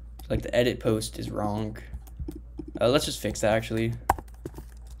 So like the edit post is wrong. Let's just fix that actually.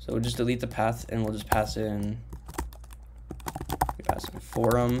 So we'll just delete the path, and we'll just pass in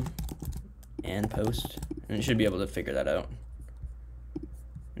forum and post, and it should be able to figure that out.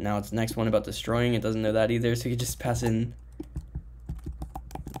 Now it's the next one about destroying. It doesn't know that either, so you just pass in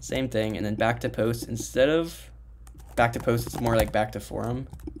the same thing, and then back to post. Instead of back to post, it's more like back to forum.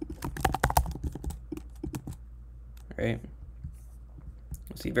 Right?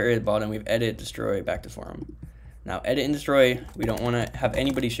 See, very at the bottom, we have edit, destroy, back to forum. Now, edit and destroy, we don't want to have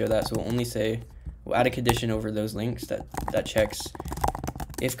anybody show that, so we'll only say, we'll add a condition over those links that checks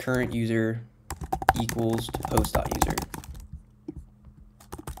if current user equals to post.user.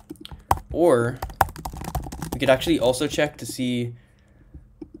 Or we could actually also check to see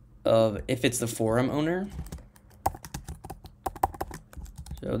if it's the forum owner.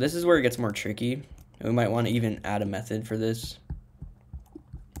 So this is where it gets more tricky. We might want to even add a method for this.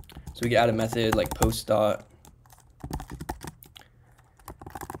 So we could add a method like post dot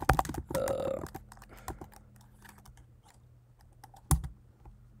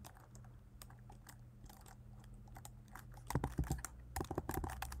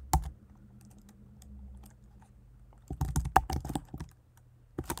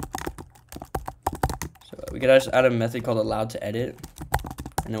we could just add a method called allowed to edit,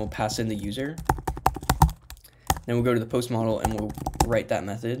 and then we'll pass in the user. Then we'll go to the post model and we'll write that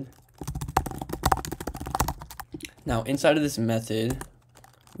method. Now inside of this method,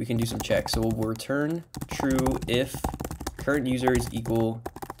 we can do some checks. So we'll return true if current user is equal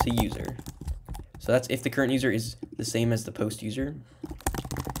to user. So that's if the current user is the same as the post user.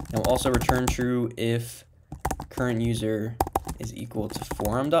 And we'll also return true if current user is equal to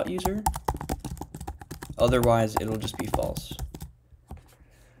forum.user. Otherwise, it'll just be false.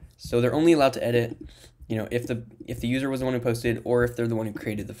 So they're only allowed to edit, you know, if the user was the one who posted, or if they're the one who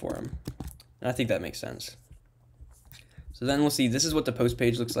created the forum. And I think that makes sense. So then we'll see, this is what the post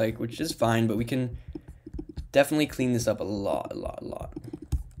page looks like, which is fine, but we can definitely clean this up a lot.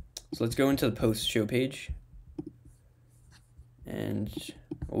 So let's go into the post show page. And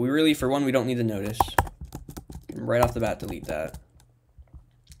well, we really, for one, we don't need the notice. Right off the bat, delete that.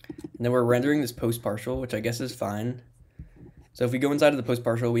 And then we're rendering this post partial, which I guess is fine. So if we go inside of the post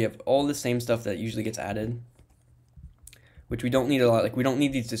partial, we have all the same stuff that usually gets added, which we don't need a lot. Like we don't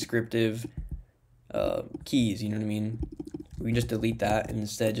need these descriptive keys, you know what I mean? We can just delete that and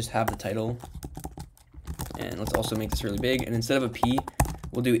instead just have the title And let's also make this really big. And instead of a P,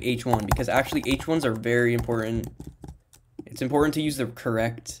 we'll do H1 because actually H1s are very important. It's important to use the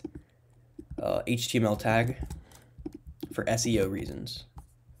correct HTML tag for SEO reasons.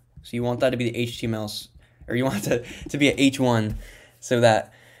 So you want that to be the HTML, or you want it to be a H1 so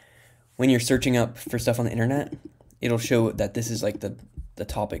that when you're searching up for stuff on the internet, it'll show that this is like the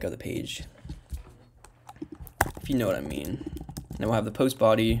topic of the page, if you know what I mean. And then we'll have the post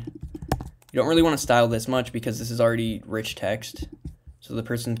body. You don't really want to style this much because this is already rich text, so the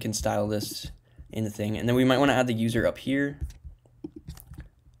person can style this in the thing. And then we might want to add the user up here.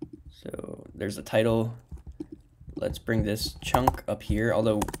 So there's the title. Let's bring this chunk up here,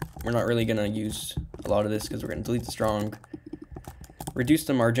 although we're not really going to use a lot of this because we're going to delete the strong. Reduce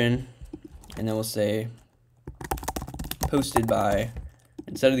the margin, and then we'll say posted by,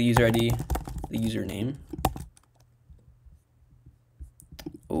 instead of the user ID, the username.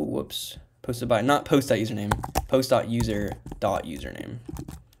 Oh, whoops. Posted by, not post.username, post.user.username.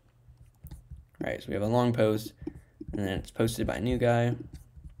 Right, so we have a long post, and then it's posted by a new guy.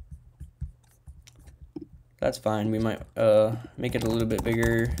 That's fine. We might make it a little bit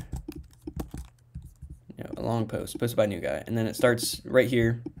bigger. You know, a long post, posted by a new guy. And then it starts right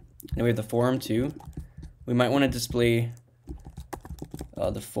here. And we have the forum too. We might want to display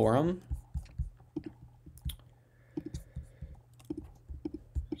the forum.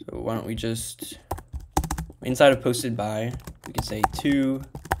 So why don't we just, inside of posted by, we can say to,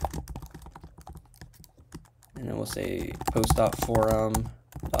 and then we'll say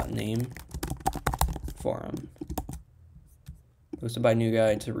post.forum.name forum. Posted by new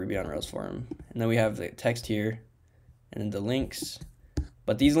guy to Ruby on Rails forum. And then we have the text here and then the links.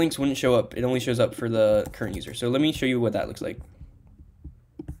 But these links wouldn't show up. It only shows up for the current user. So let me show you what that looks like.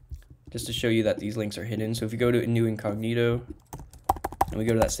 Just to show you that these links are hidden. So if you go to new incognito and we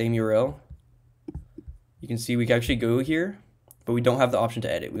go to that same URL, you can see we can actually go here, but we don't have the option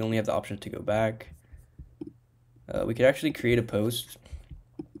to edit. We only have the option to go back. We could actually create a post,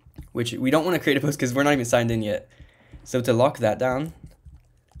 which we don't want to create a post because we're not even signed in yet. So to lock that down,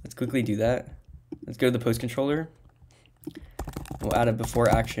 let's quickly do that. Let's go to the post controller. We'll add a before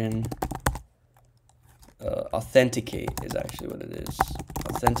action. Authenticate is actually what it is.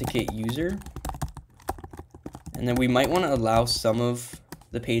 Authenticate user. And then we might want to allow some of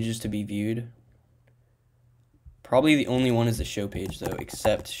the pages to be viewed. Probably the only one is the show page though,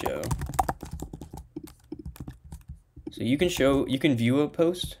 except show. So you can view a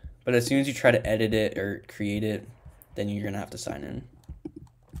post, but as soon as you try to edit it or create it, then you're gonna have to sign in.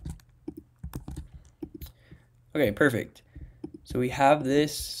 Okay, perfect. So we have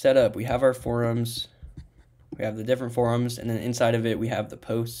this set up. We have our forums. We have the different forums, and then inside of it we have the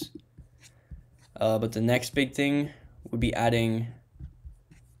posts. But the next big thing would be adding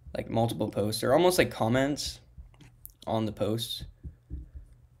like multiple posts, or almost like comments on the posts.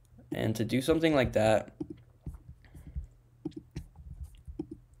 And to do something like that,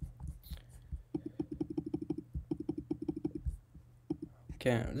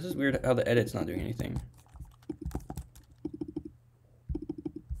 okay, this is weird how the edit's not doing anything.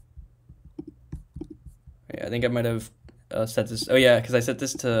 Okay, I think I might have set this, oh yeah, because I set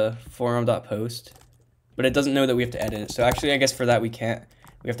this to forum.post, but it doesn't know that we have to edit it. So actually, I guess for that we can't,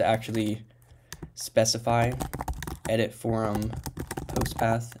 we have to actually specify edit forum post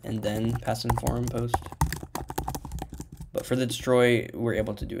path and then pass in forum post. But for the destroy, we're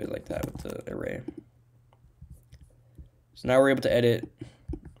able to do it like that with the array. So now we're able to edit.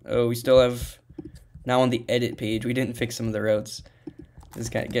 Oh, we still have, now on the edit page, we didn't fix some of the routes. This is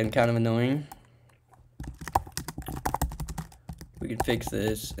getting kind of annoying. We can fix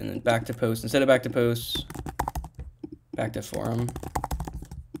this, and then back to post. Instead of back to post, back to forum.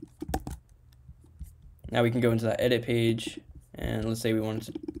 Now we can go into that edit page, and let's say we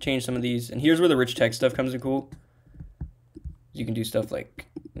wanted to change some of these. And here's where the rich text stuff comes in cool. You can do stuff like,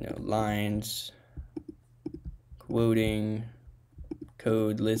 you know, lines, quoting,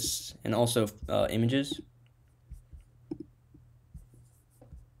 code, lists, and also images.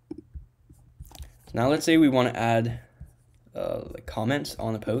 So now let's say we want to add like comments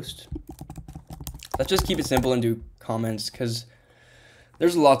on a post. Let's just keep it simple and do comments, because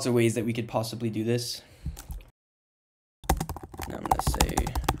there's lots of ways that we could possibly do this. Now I'm going to say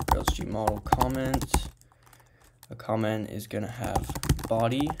RailsG model comment. A comment is going to have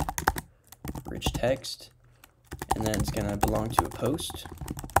body, rich text, and then it's going to belong to a post.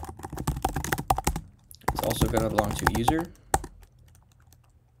 It's also going to belong to a user.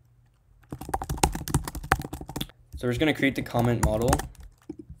 So we're just going to create the comment model,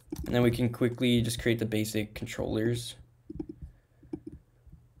 and then we can quickly just create the basic controllers.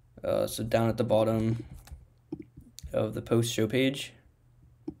 So down at the bottom, of the post show page.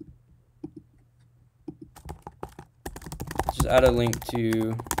 Just add a link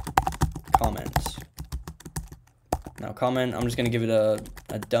to comments. Now comment, I'm just gonna give it a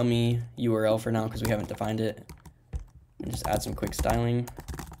dummy URL for now because we haven't defined it. And just add some quick styling.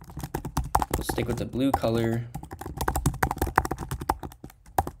 We'll stick with the blue color.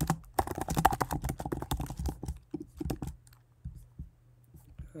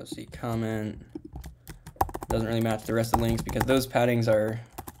 Let's see, comment. Doesn't really match the rest of the links because those paddings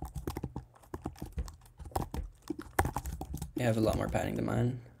they have a lot more padding than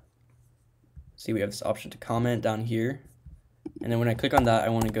mine. See, we have this option to comment down here. And then when I click on that, I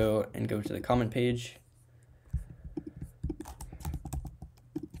want to go to the comment page.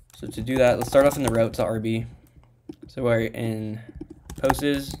 So to do that, let's start off in the route.rb. So we're in post,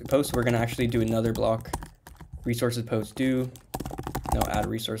 we're going to actually do another block. Resources post do. Now add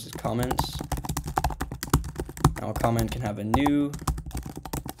resources comments. Now a comment can have a new,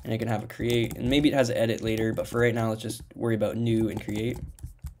 and it can have a create, and maybe it has an edit later, but for right now, let's just worry about new and create. Now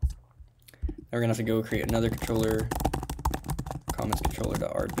we're gonna have to go create another controller, comments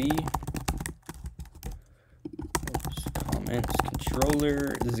controller.rb. Comments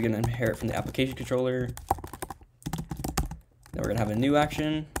controller. This is gonna inherit from the application controller. Then we're gonna have a new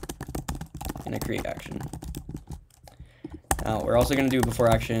action and a create action. Now we're also gonna do a before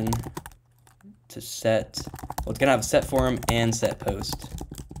action to set. Well, it's gonna have a set forum and set post.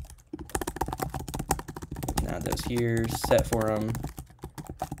 We can add those here. Set forum.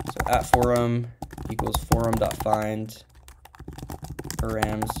 So at forum equals forum.find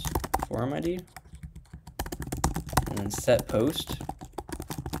params forum ID. And then set post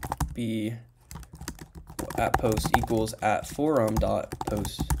be at post equals at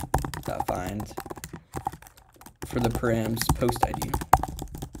forum.post.find for the params post ID.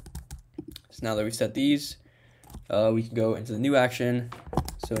 So now that we've set these, we can go into the new action.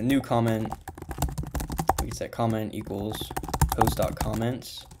 So a new comment, we can set comment equals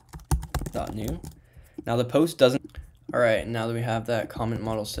post.comments.new. Now the post doesn't. All right, now that we have that comment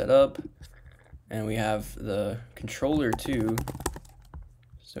model set up and we have the controller too.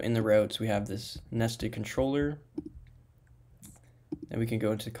 So in the routes, we have this nested controller. Then we can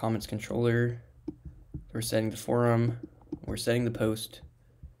go into comments controller. We're setting the forum, we're setting the post.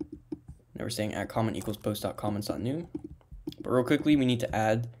 Now we're saying at comment equals post.comments.new. But real quickly, we need to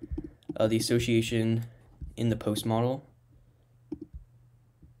add the association in the post model.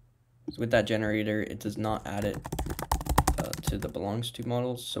 So with that generator, it does not add it to the belongs to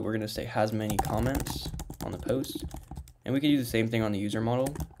models. So we're gonna say has many comments on the post. And we can do the same thing on the user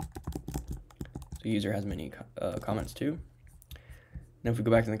model. So user has many comments too. Now if we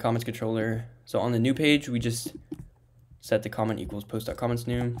go back to the comments controller, so on the new page, we just set the comment equals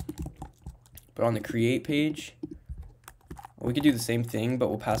post.comments.new. But on the create page, we could do the same thing, but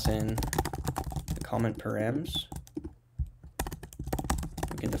we'll pass in the comment params.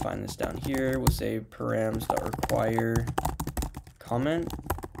 We can define this down here. We'll say params.require comment.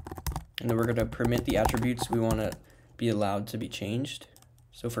 And then we're going to permit the attributes we want to be allowed to be changed.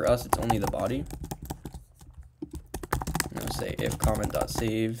 So for us, it's only the body. And we'll say if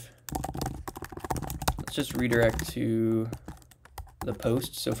comment.save. Let's just redirect to the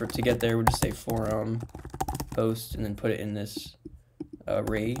post. So to get there, we'll just say forum post and then put it in this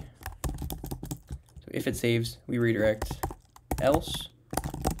array. So if it saves, we redirect else.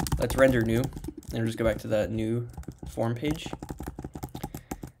 Let's render new, and we'll just go back to that new form page.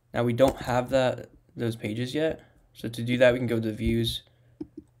 Now we don't have those pages yet. So to do that, we can go to views,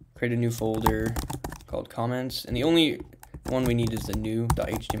 create a new folder called comments, and the only one we need is the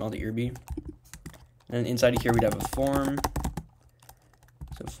new.html.erb. And then inside of here, we'd have a form.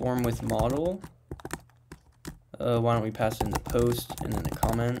 So form with model. Why don't we pass in the post and then the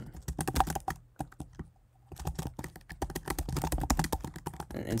comment.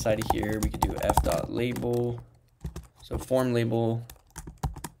 And inside of here, we could do f.label. So form label,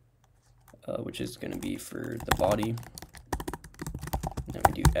 which is going to be for the body. And then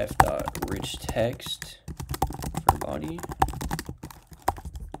we do f.rich text for body.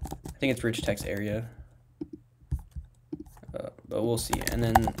 I think it's rich text area. But we'll see. And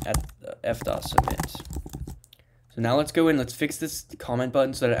then at f.submit. So now let's go in, let's fix this comment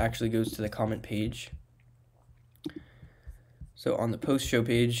button so that it actually goes to the comment page. So on the post show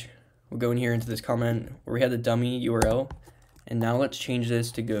page, we'll go in here into this comment where we had the dummy URL. And now let's change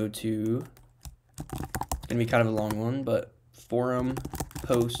this to go to, it's gonna be kind of a long one, but forum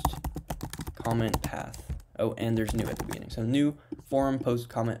post comment path. Oh, and there's new at the beginning. So new forum post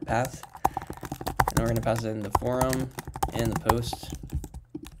comment path. And we're gonna pass in the forum and the post.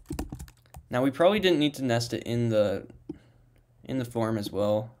 Now we probably didn't need to nest it in the in the forum as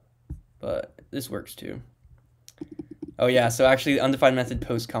well, but this works too. Oh yeah, so actually the undefined method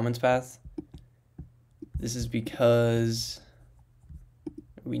post comments path. This is because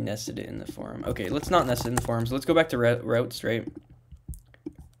we nested it in the forum. Okay, let's not nest it in the forum. So let's go back to routes, right?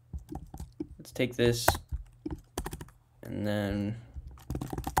 Let's take this, and then,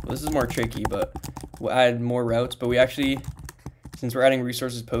 well, this is more tricky, but we'll add more routes. But we actually, since we're adding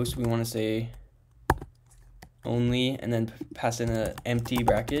resources post, we want to say only, and then pass in an empty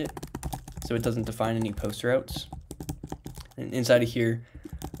bracket so it doesn't define any post routes. And inside of here,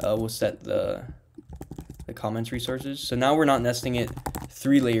 we'll set the comments resources. So now we're not nesting it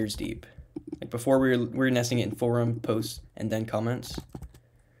 3 layers deep. Like before, we were nesting it in forum, post, and then comments.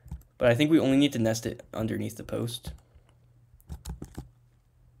 But I think we only need to nest it underneath the post.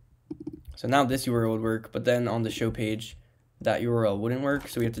 So now this URL would work, but then on the show page, that URL wouldn't work.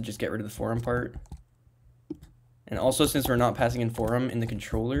 So we have to just get rid of the forum part. And also, since we're not passing in forum in the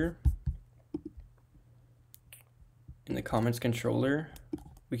controller, in the comments controller,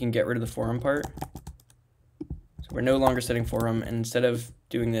 we can get rid of the forum part. So we're no longer setting forum, and instead of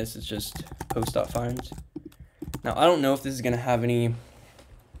doing this, it's just post.find. Now, I don't know if this is going to have any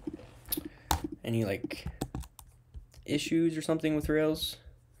like issues or something with Rails.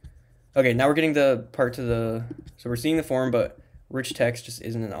 Okay, now we're getting the part to the, so we're seeing the forum, but rich text just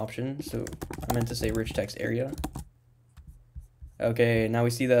isn't an option. So I meant to say rich text area. Okay, now we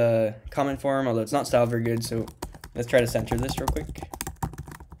see the comment form, although it's not styled very good. So let's try to center this real quick.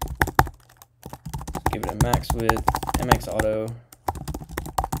 Give it a max width, MX auto,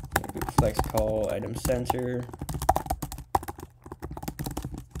 flex call, item center,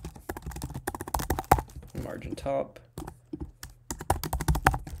 margin top.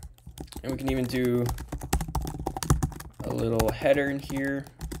 And we can even do a little header in here.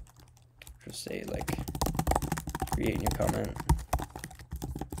 Just say like, create new comment.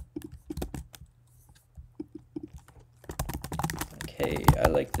 Okay, I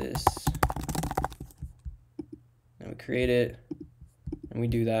like this. And we create it, and we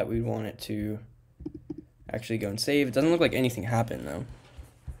do that. We want it to actually go and save. It doesn't look like anything happened though.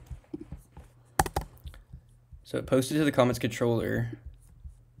 So it posted to the comments controller.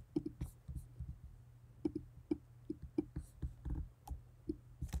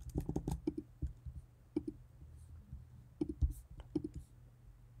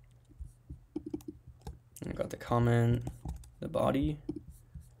 I got the comment, the body.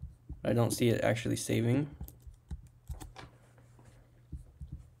 I don't see it actually saving.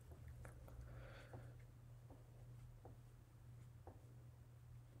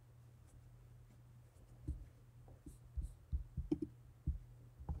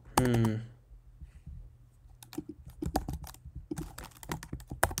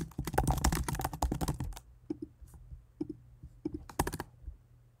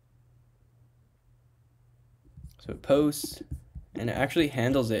 So it posts, and it actually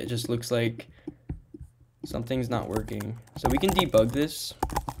handles it. It just looks like something's not working. So we can debug this.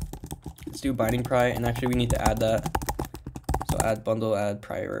 Let's do binding pry, and actually we need to add that. So add bundle, add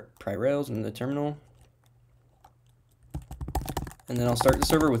pry rails in the terminal. And then I'll start the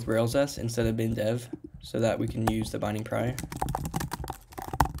server with Rails S instead of bin dev, so that we can use the binding pry.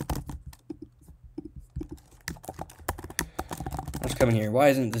 I'll just come in here. Why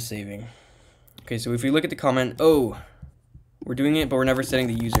isn't this saving? Okay, so if we look at the comment, oh, we're doing it, but we're never setting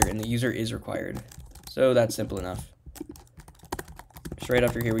the user, and the user is required. So that's simple enough. Just right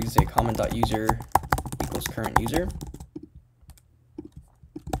after here, we can say comment.user equals current user.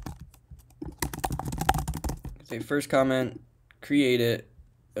 Say first comment, create it.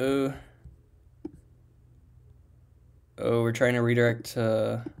 Oh, we're trying to redirect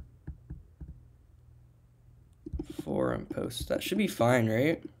to forum post. That should be fine,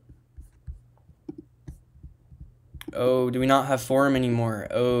 right? Oh, do we not have forum anymore?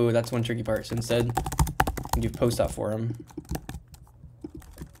 Oh, that's one tricky part. So instead, we can do post.forum.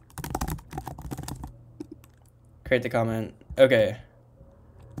 Create the comment. Okay.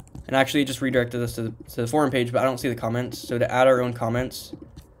 And actually, it just redirected us to the forum page, but I don't see the comments. So to add our own comments,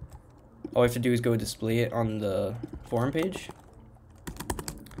 all we have to do is go display it on the forum page.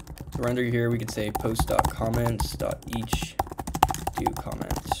 So under here, we could say post.comments.each do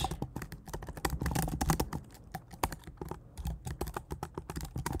comments.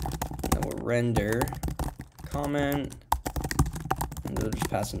 Render comment, and we'll just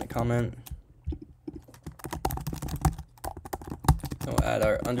pass in the comment. We'll add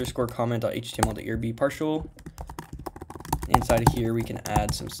our underscore comment.html.erb partial. Inside of here, we can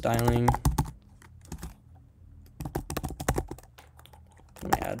add some styling. I'm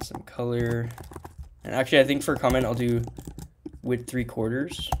gonna add some color, and actually, I think for comment, I'll do width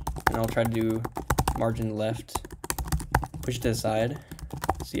 3/4, and I'll try to do margin left, push it to the side,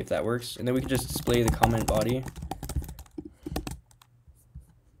 see if that works, and then we can just display the comment body.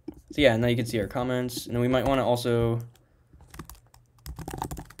 So yeah, now you can see our comments, and then we might want to also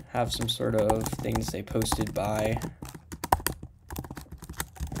have some sort of thing to say posted by.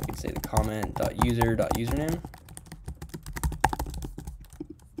 We can say the comment.user.username.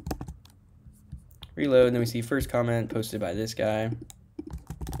 Reload, and then we see first comment posted by this guy.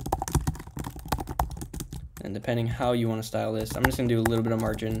 And depending how you want to style this, I'm just going to do a little bit of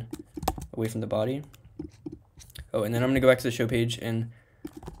margin away from the body. Oh, and then I'm going to go back to the show page, and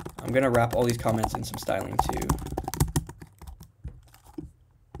I'm going to wrap all these comments in some styling too.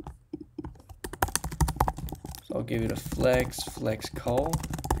 So I'll give it a flex call,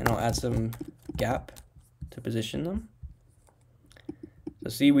 and I'll add some gap to position them. So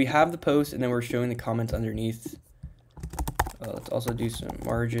see, we have the post, and then we're showing the comments underneath. Let's also do some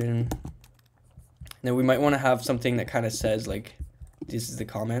margin. Now we might want to have something that kind of says like, this is the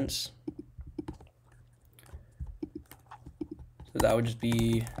comments. So that would just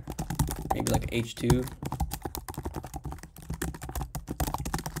be maybe like H2.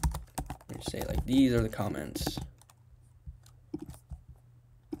 Say like, these are the comments.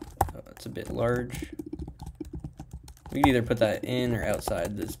 Oh, that's a bit large. We can either put that in or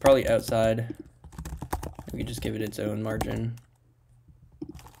outside. It's probably outside. We can just give it its own margin.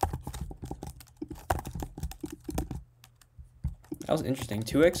 That was interesting.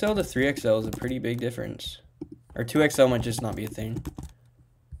 2XL to 3XL is a pretty big difference. Or 2XL might just not be a thing.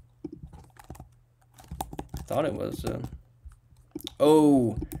 I thought it was.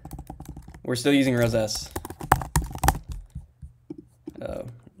 Oh, we're still using Rails S.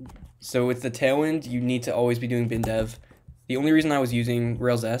 So with the Tailwind, you need to always be doing bin dev. The only reason I was using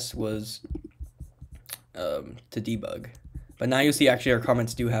Rails S was to debug. But now you'll see actually our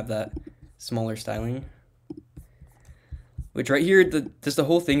comments do have that smaller styling. Which right here, the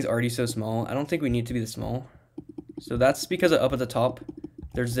whole thing's already so small. I don't think we need to be this small. So that's because up at the top,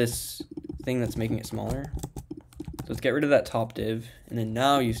 there's this thing that's making it smaller. So let's get rid of that top div. And then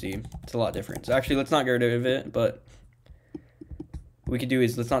now you see it's a lot different. So actually, let's not get rid of it, but what we could do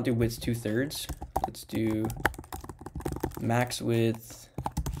is, let's not do width 2/3. Let's do max width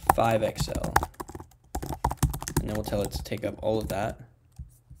 5XL. And then we'll tell it to take up all of that,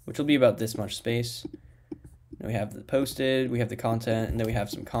 which will be about this much space. Then we have the posted, we have the content, and then we have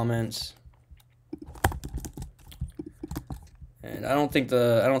some comments. And I don't think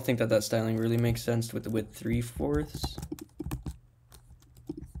that styling really makes sense with the width 3/4.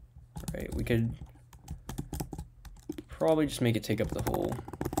 Right, we could probably just make it take up the whole.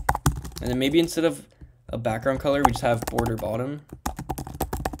 And then maybe instead of a background color, we just have border bottom.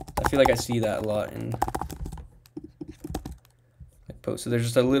 I feel like I see that a lot in posts. So there's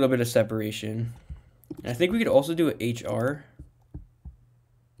just a little bit of separation. And I think we could also do a HR,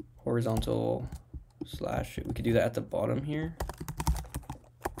 horizontal slash. We could do that at the bottom here.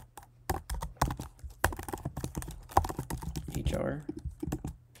 HR.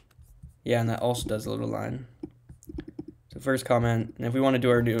 Yeah, and that also does a little line. So first comment, and if we want to do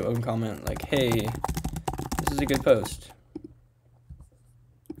our own comment, like, hey, this is a good post.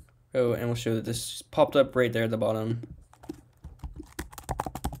 Oh, and we'll show that this popped up right there at the bottom.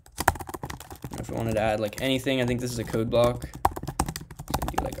 And if we wanted to add like anything, I think this is a code block. So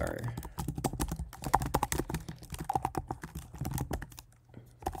do like our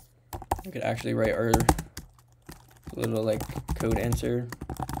we could actually write our little like code answer.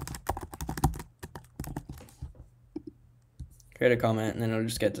 Create a comment, and then it'll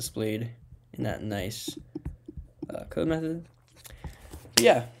just get displayed in that nice code method. But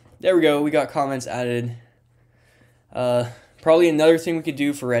yeah, there we go. We got comments added. Probably another thing we could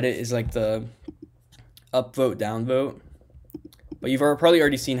do for Reddit is like the upvote, downvote. But you've probably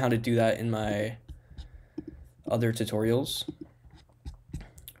already seen how to do that in my other tutorials.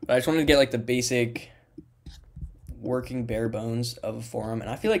 But I just wanted to get like the basic working bare bones of a forum,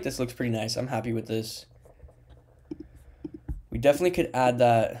 and I feel like this looks pretty nice. I'm happy with this. We definitely could add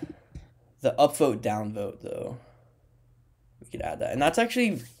that, the upvote, downvote though. We could add that, and that's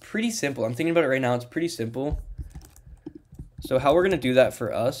actually pretty simple. I'm thinking about it right now. It's pretty simple. So how we're gonna do that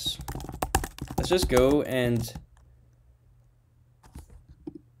for us? Let's just go and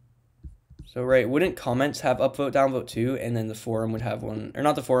so right, wouldn't comments have upvote, downvote too, and then the forum would have one, or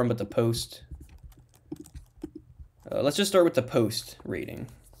not the forum, but the post. Let's just start with the post rating.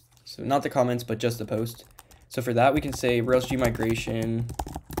 So not the comments, but just the post. So for that, we can say Rails G migration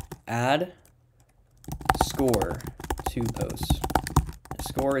add score to posts. The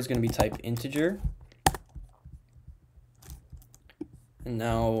score is going to be type integer. And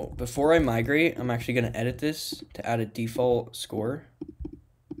now, before I migrate, I'm actually going to edit this to add a default score.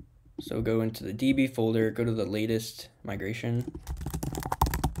 So go into the DB folder, go to the latest migration,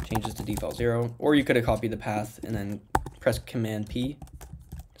 change this to default 0, or you could have copied the path and then press Command P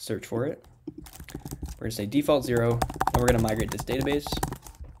to search for it. We're going to say default 0, and we're going to migrate this database.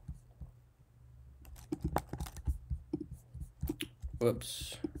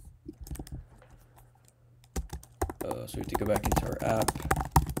 Whoops. So we have to go back into our app,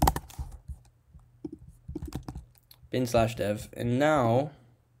 bin/dev, and now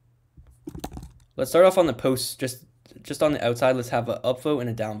let's start off on the post, just on the outside. Let's have an upvote and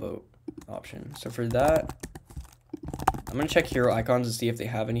a downvote option. So for that, I'm gonna check hero icons to see if they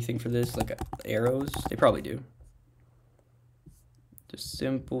have anything for this, like arrows. They probably do. Just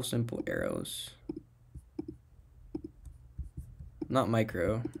simple arrows. Not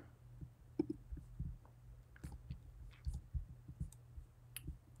micro.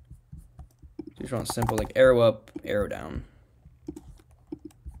 Just want simple, like arrow up, arrow down.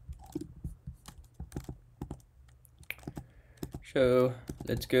 So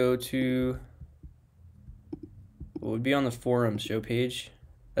let's go to what would be on the forums show page.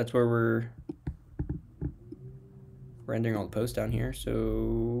 That's where we're rendering all the posts down here.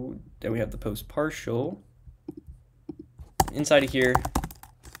 So then we have the post partial. Inside of here,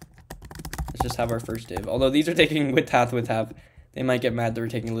 let's just have our first div. Although these are taking with half, they might get mad that we're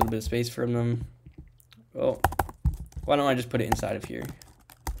taking a little bit of space from them. Well, why don't I just put it inside of here?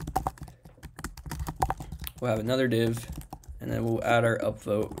 We'll have another div, and then we'll add our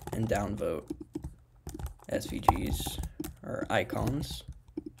upvote and downvote SVGs, or icons.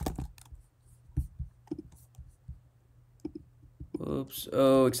 Whoops.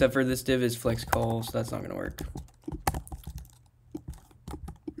 Oh, except for this div is flex call, so that's not going to work.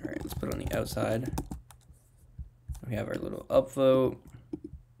 All right, let's put it on the outside. We have our little upvote.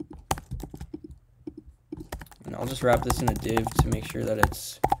 And I'll just wrap this in a div to make sure that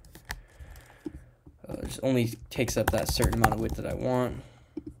it's just only takes up that certain amount of width that I want. And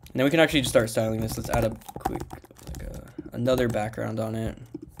then we can actually just start styling this. Let's add a quick, like another background on it.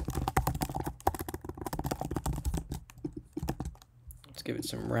 Let's give it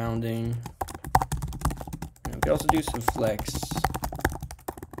some rounding. And we could also do some flex.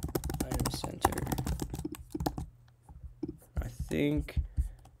 Item center. I think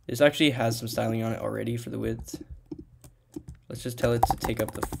this actually has some styling on it already for the width. Let's just tell it to take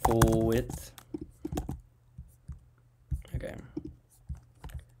up the full width. Okay.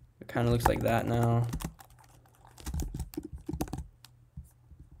 It kind of looks like that now.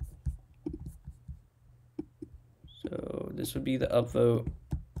 So this would be the upvote.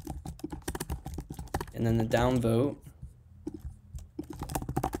 And then the downvote.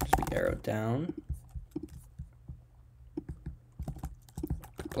 Just be arrowed down.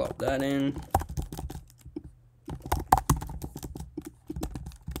 Plop that in.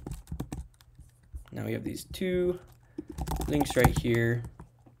 Now we have these two links right here.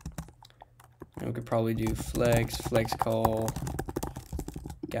 And we could probably do flex call,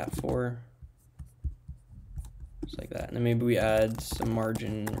 gap4. Just like that. And then maybe we add some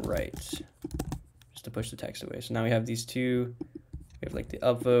margin right, just to push the text away. So now we have these two. We have like the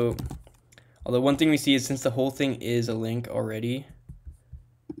upvote. Although one thing we see is since the whole thing is a link already,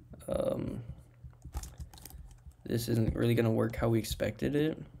 this isn't really going to work how we expected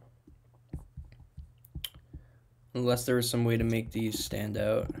it. Unless there was some way to make these stand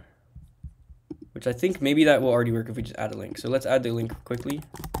out. Which I think maybe that will already work if we just add a link. So let's add the link quickly.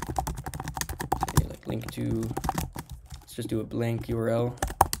 Okay, like link to, let's just do a blank URL.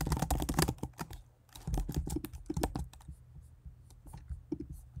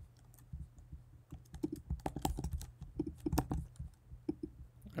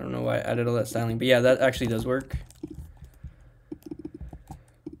 I don't know why I added all that styling, but yeah, that actually does work.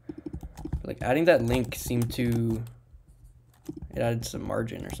 Like adding that link seemed to, it added some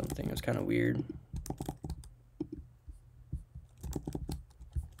margin or something. It was kind of weird.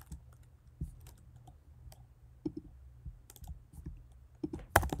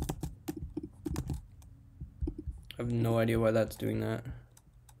 I have no idea why that's doing that.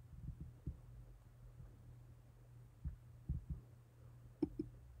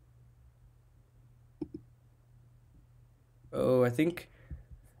 Oh, I think,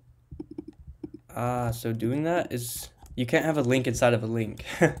 so doing that is, you can't have a link inside of a link.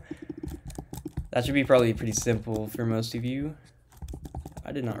 That should be probably pretty simple for most of you.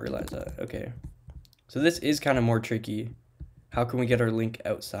 I did not realize that. Okay. So this is kind of more tricky. How can we get our link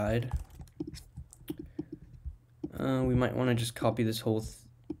outside? We might want to just copy this whole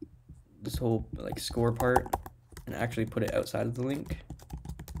like score part and actually put it outside of the link.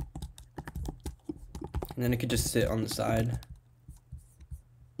 and then it could just sit on the side.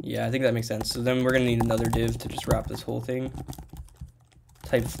 Yeah, I think that makes sense. So then we're gonna need another div to just wrap this whole thing.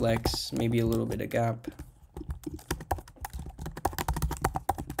 Type flex, maybe a little bit of gap.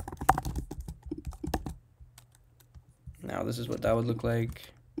 Now this is what that would look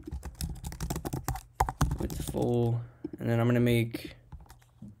like with the full, and then I'm gonna make,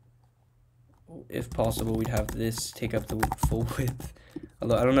 if possible, we'd have this take up the full width.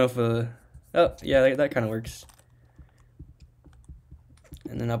 Although I don't know if oh yeah, that kind of works.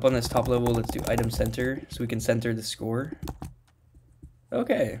 And then up on this top level, let's do item center, so we can center the score.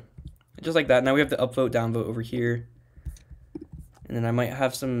 Okay, just like that. Now we have the upvote, downvote over here. And then I might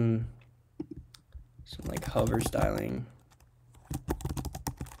have some like hover styling.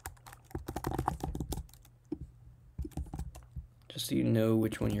 Just so you know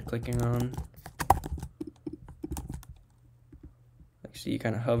which one you're clicking on. Like, so you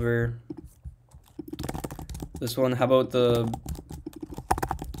kind of hover. This one, how about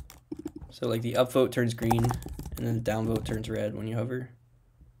so like the upvote turns green, and then the downvote turns red when you hover.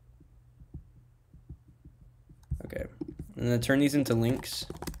 Okay, and then turn these into links.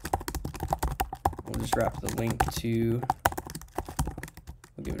 We'll just wrap the link to,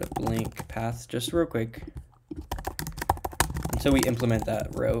 we'll give it a blank path just real quick until we implement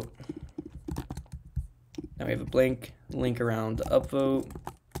that route. Now we have a blank link around the upvote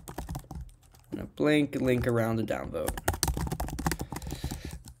and a blank link around the downvote.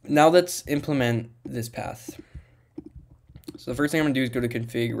 Now let's implement this path. So the first thing I'm gonna do is go to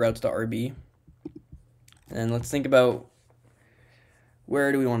config routes.rb, and let's think about,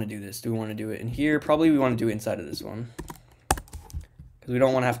 where do we want to do this? Do we want to do it in here? Probably we want to do it inside of this one, because we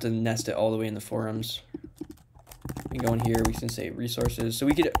don't want to have to nest it all the way in the forums. We can go in here, we can say resources. So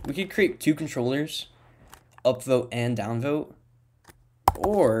we could create two controllers, upvote and downvote.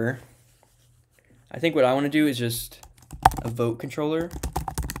 Or I think what I want to do is just a vote controller,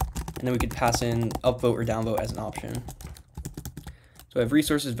 and then we could pass in upvote or downvote as an option. So I have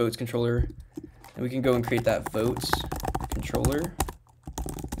resources votes controller, and we can go and create that votes controller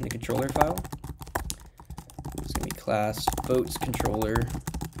in the controller file. It's gonna be class votes controller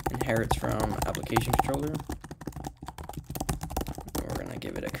inherits from application controller. And we're gonna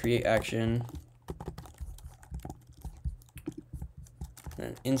give it a create action.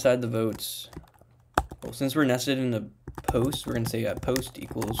 And inside the votes, well, since we're nested in the post, we're gonna say post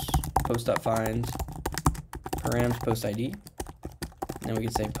equals post.find params post ID. And then we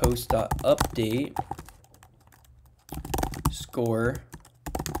can say post.update score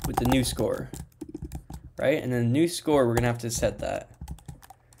with the new score, right? And then the new score, we're gonna have to set that.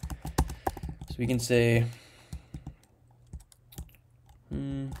 So we can say,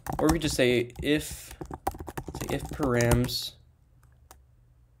 or we could just say if params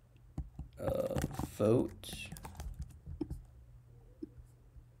vote,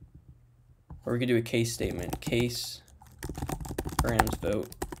 or we could do a case statement, case params vote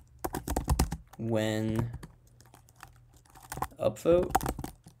when upvote.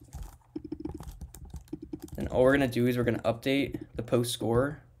 And all we're gonna do is we're gonna update the post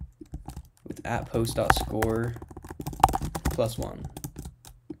score with @post.score +1,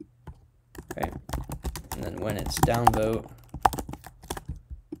 right? And then when it's downvote,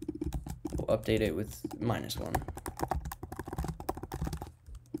 we'll update it with -1.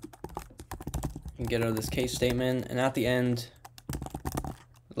 You can get out of this case statement, and at the end,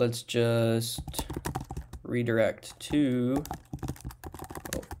 let's just redirect to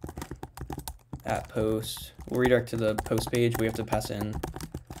 @post. We'll redirect to the post page. We have to pass in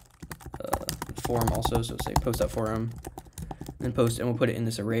forum also, so say post.forum, then post, and we'll put it in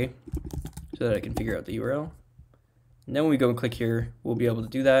this array so that I can figure out the URL. And then when we go and click here, we'll be able to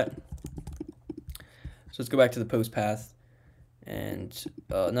do that. So let's go back to the post path. And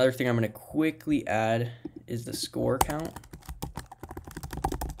another thing I'm going to quickly add is the score count.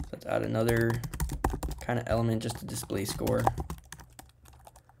 So let's add another kind of element just to display score.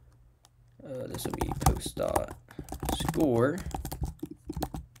 This will be post.score.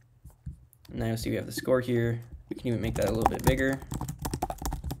 And now you'll see we have the score here. We can even make that a little bit bigger.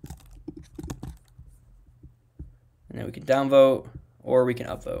 And then we can downvote, or we can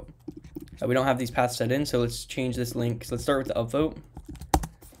upvote. We don't have these paths set in, so let's change this link. So let's start with the upvote.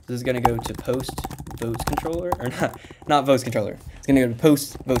 This is going to go to post votes controller, or not votes controller. It's going to go to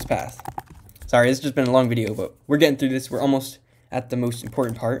post votes path. Sorry, this has just been a long video, but we're getting through this. We're almost at the most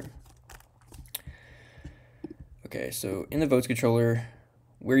important part. Okay, so in the votes controller,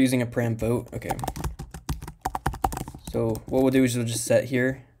 we're using a param vote. Okay. So what we'll do is we'll just set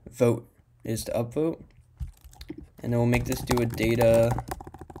here, vote is to upvote. And then we'll make this do a data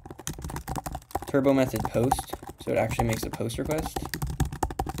turbo method post, so it actually makes a post request.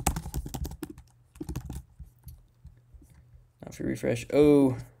 Now if we refresh,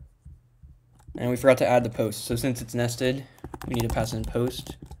 oh, and we forgot to add the post. So since it's nested, we need to pass in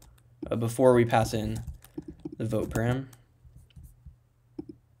post before we pass in the vote param.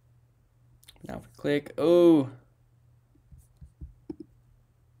 Now if we click, oh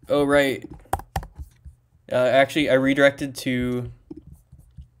right. Actually, I redirected to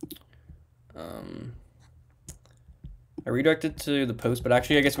the post, but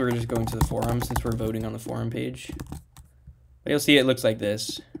actually I guess we're just going to the forum since we're voting on the forum page. But you'll see it looks like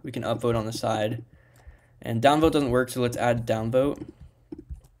this. We can upvote on the side. And downvote doesn't work, so let's add downvote.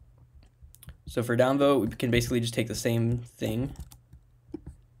 So for downvote, we can basically just take the same thing,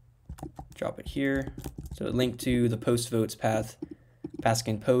 drop it here. So it linked to the post votes path,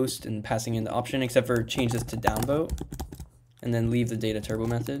 passing in post and passing in the option, except for change this to downvote and then leave the data turbo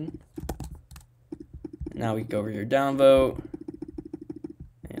method. Now we can go over here, downvote,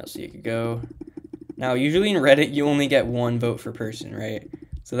 and you'll see it could go. Now, usually in Reddit, you only get one vote per person, right?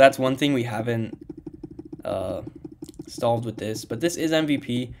 So that's one thing we haven't solved with this, but this is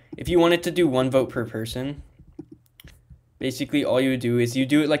MVP. If you wanted to do one vote per person, basically all you would do is you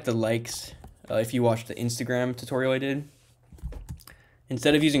do it like the likes. If you watched the Instagram tutorial I did,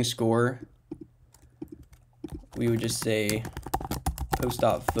 instead of using score, we would just say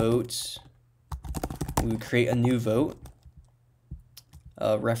post.votes. We would create a new vote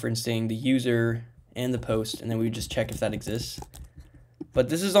referencing the user and the post, and then we would just check if that exists. But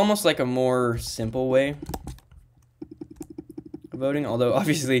this is almost like a more simple way of voting, although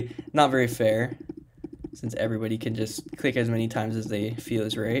obviously not very fair since everybody can just click as many times as they feel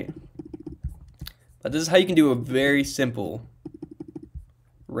is right. But this is how you can do a very simple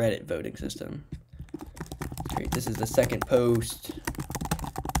Reddit voting system. Great, this is the second post.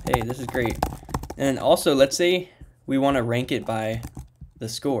 Hey, this is great. And also, let's say we want to rank it by the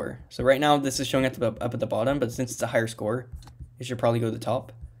score. So right now this is showing up at the bottom, but since it's a higher score, it should probably go to the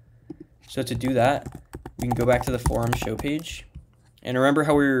top. So to do that, we can go back to the forum show page. And remember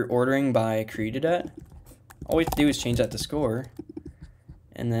how we were ordering by created at? All we have to do is change that to score.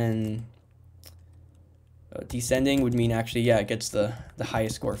 And then descending would mean actually, yeah, it gets the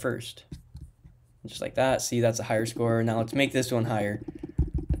highest score first. Just like that. See, that's a higher score. Now let's make this one higher.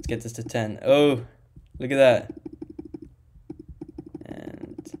 Let's get this to 10. Oh, look at that.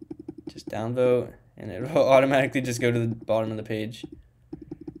 And just downvote, and it will automatically just go to the bottom of the page.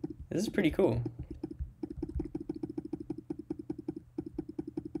 This is pretty cool.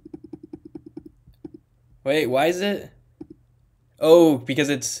 Wait, why is it? Oh,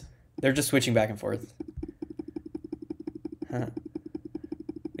 because they're just switching back and forth. Huh.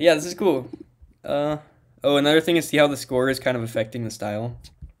 Yeah, this is cool. Oh, another thing is see how the score is kind of affecting the style.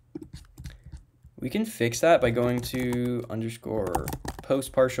 We can fix that by going to underscore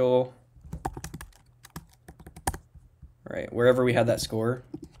post partial, right, wherever we had that score,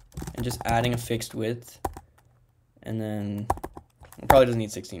 and just adding a fixed width. And then it probably doesn't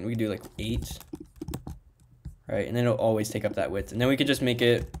need 16. We could do like 8. Right, and then it'll always take up that width. And then we could just make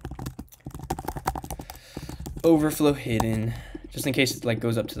it overflow hidden, just in case it like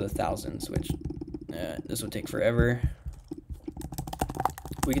goes up to the thousands, which this would take forever.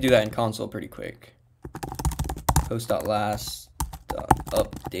 We could do that in console pretty quick. Post.last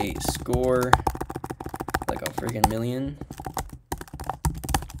update score, like a freaking million.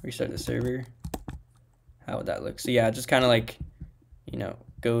 Restart the server. How would that look? So yeah, just kind of like, you know,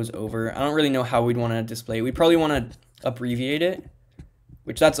 goes over. I don't really know how we'd want to display it. We probably want to abbreviate it,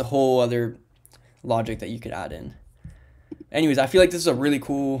 which that's a whole other logic that you could add in. Anyways, I feel like this is a really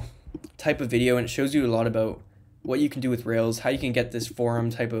cool type of video, and it shows you a lot about what you can do with Rails, how you can get this forum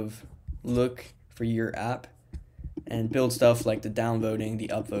type of look for your app, and build stuff like the downvoting, the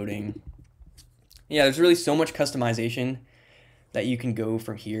upvoting. Yeah, there's really so much customization that you can go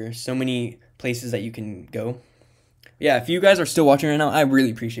from here. So many places that you can go. Yeah, if you guys are still watching right now, I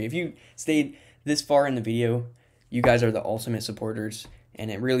really appreciate it. If you stayed this far in the video, you guys are the ultimate supporters,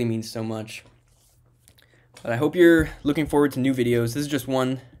 and it really means so much. But I hope you're looking forward to new videos. This is just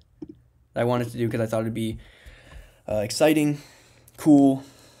one that I wanted to do because I thought it'd be exciting, cool.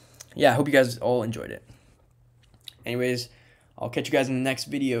 Yeah, I hope you guys all enjoyed it. Anyways, I'll catch you guys in the next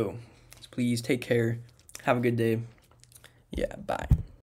video. So please take care. Have a good day. Yeah, bye.